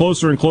as we get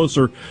closer and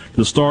closer to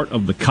the start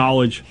of the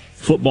college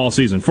football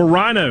season. For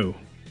Rhino,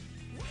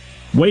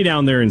 way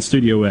down there in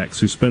Studio X,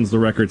 who spins the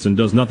records and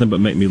does nothing but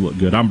make me look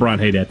good, I'm Brian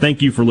Haydad.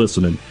 Thank you for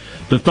listening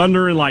to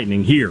Thunder and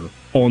Lightning here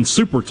on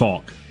Super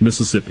Talk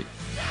Mississippi.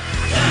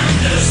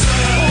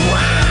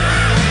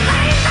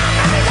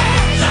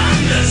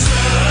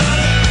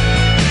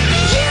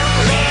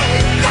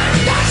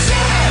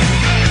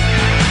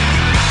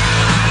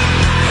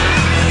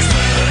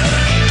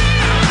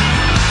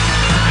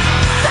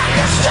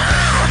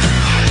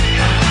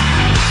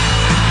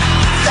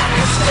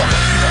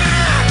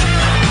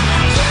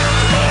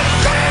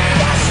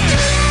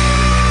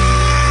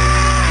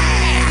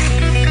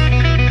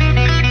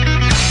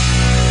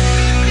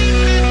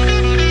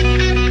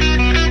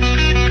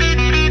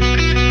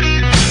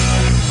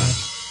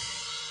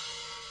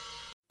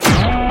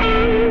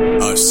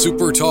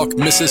 Super Talk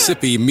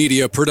Mississippi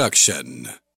Media Production.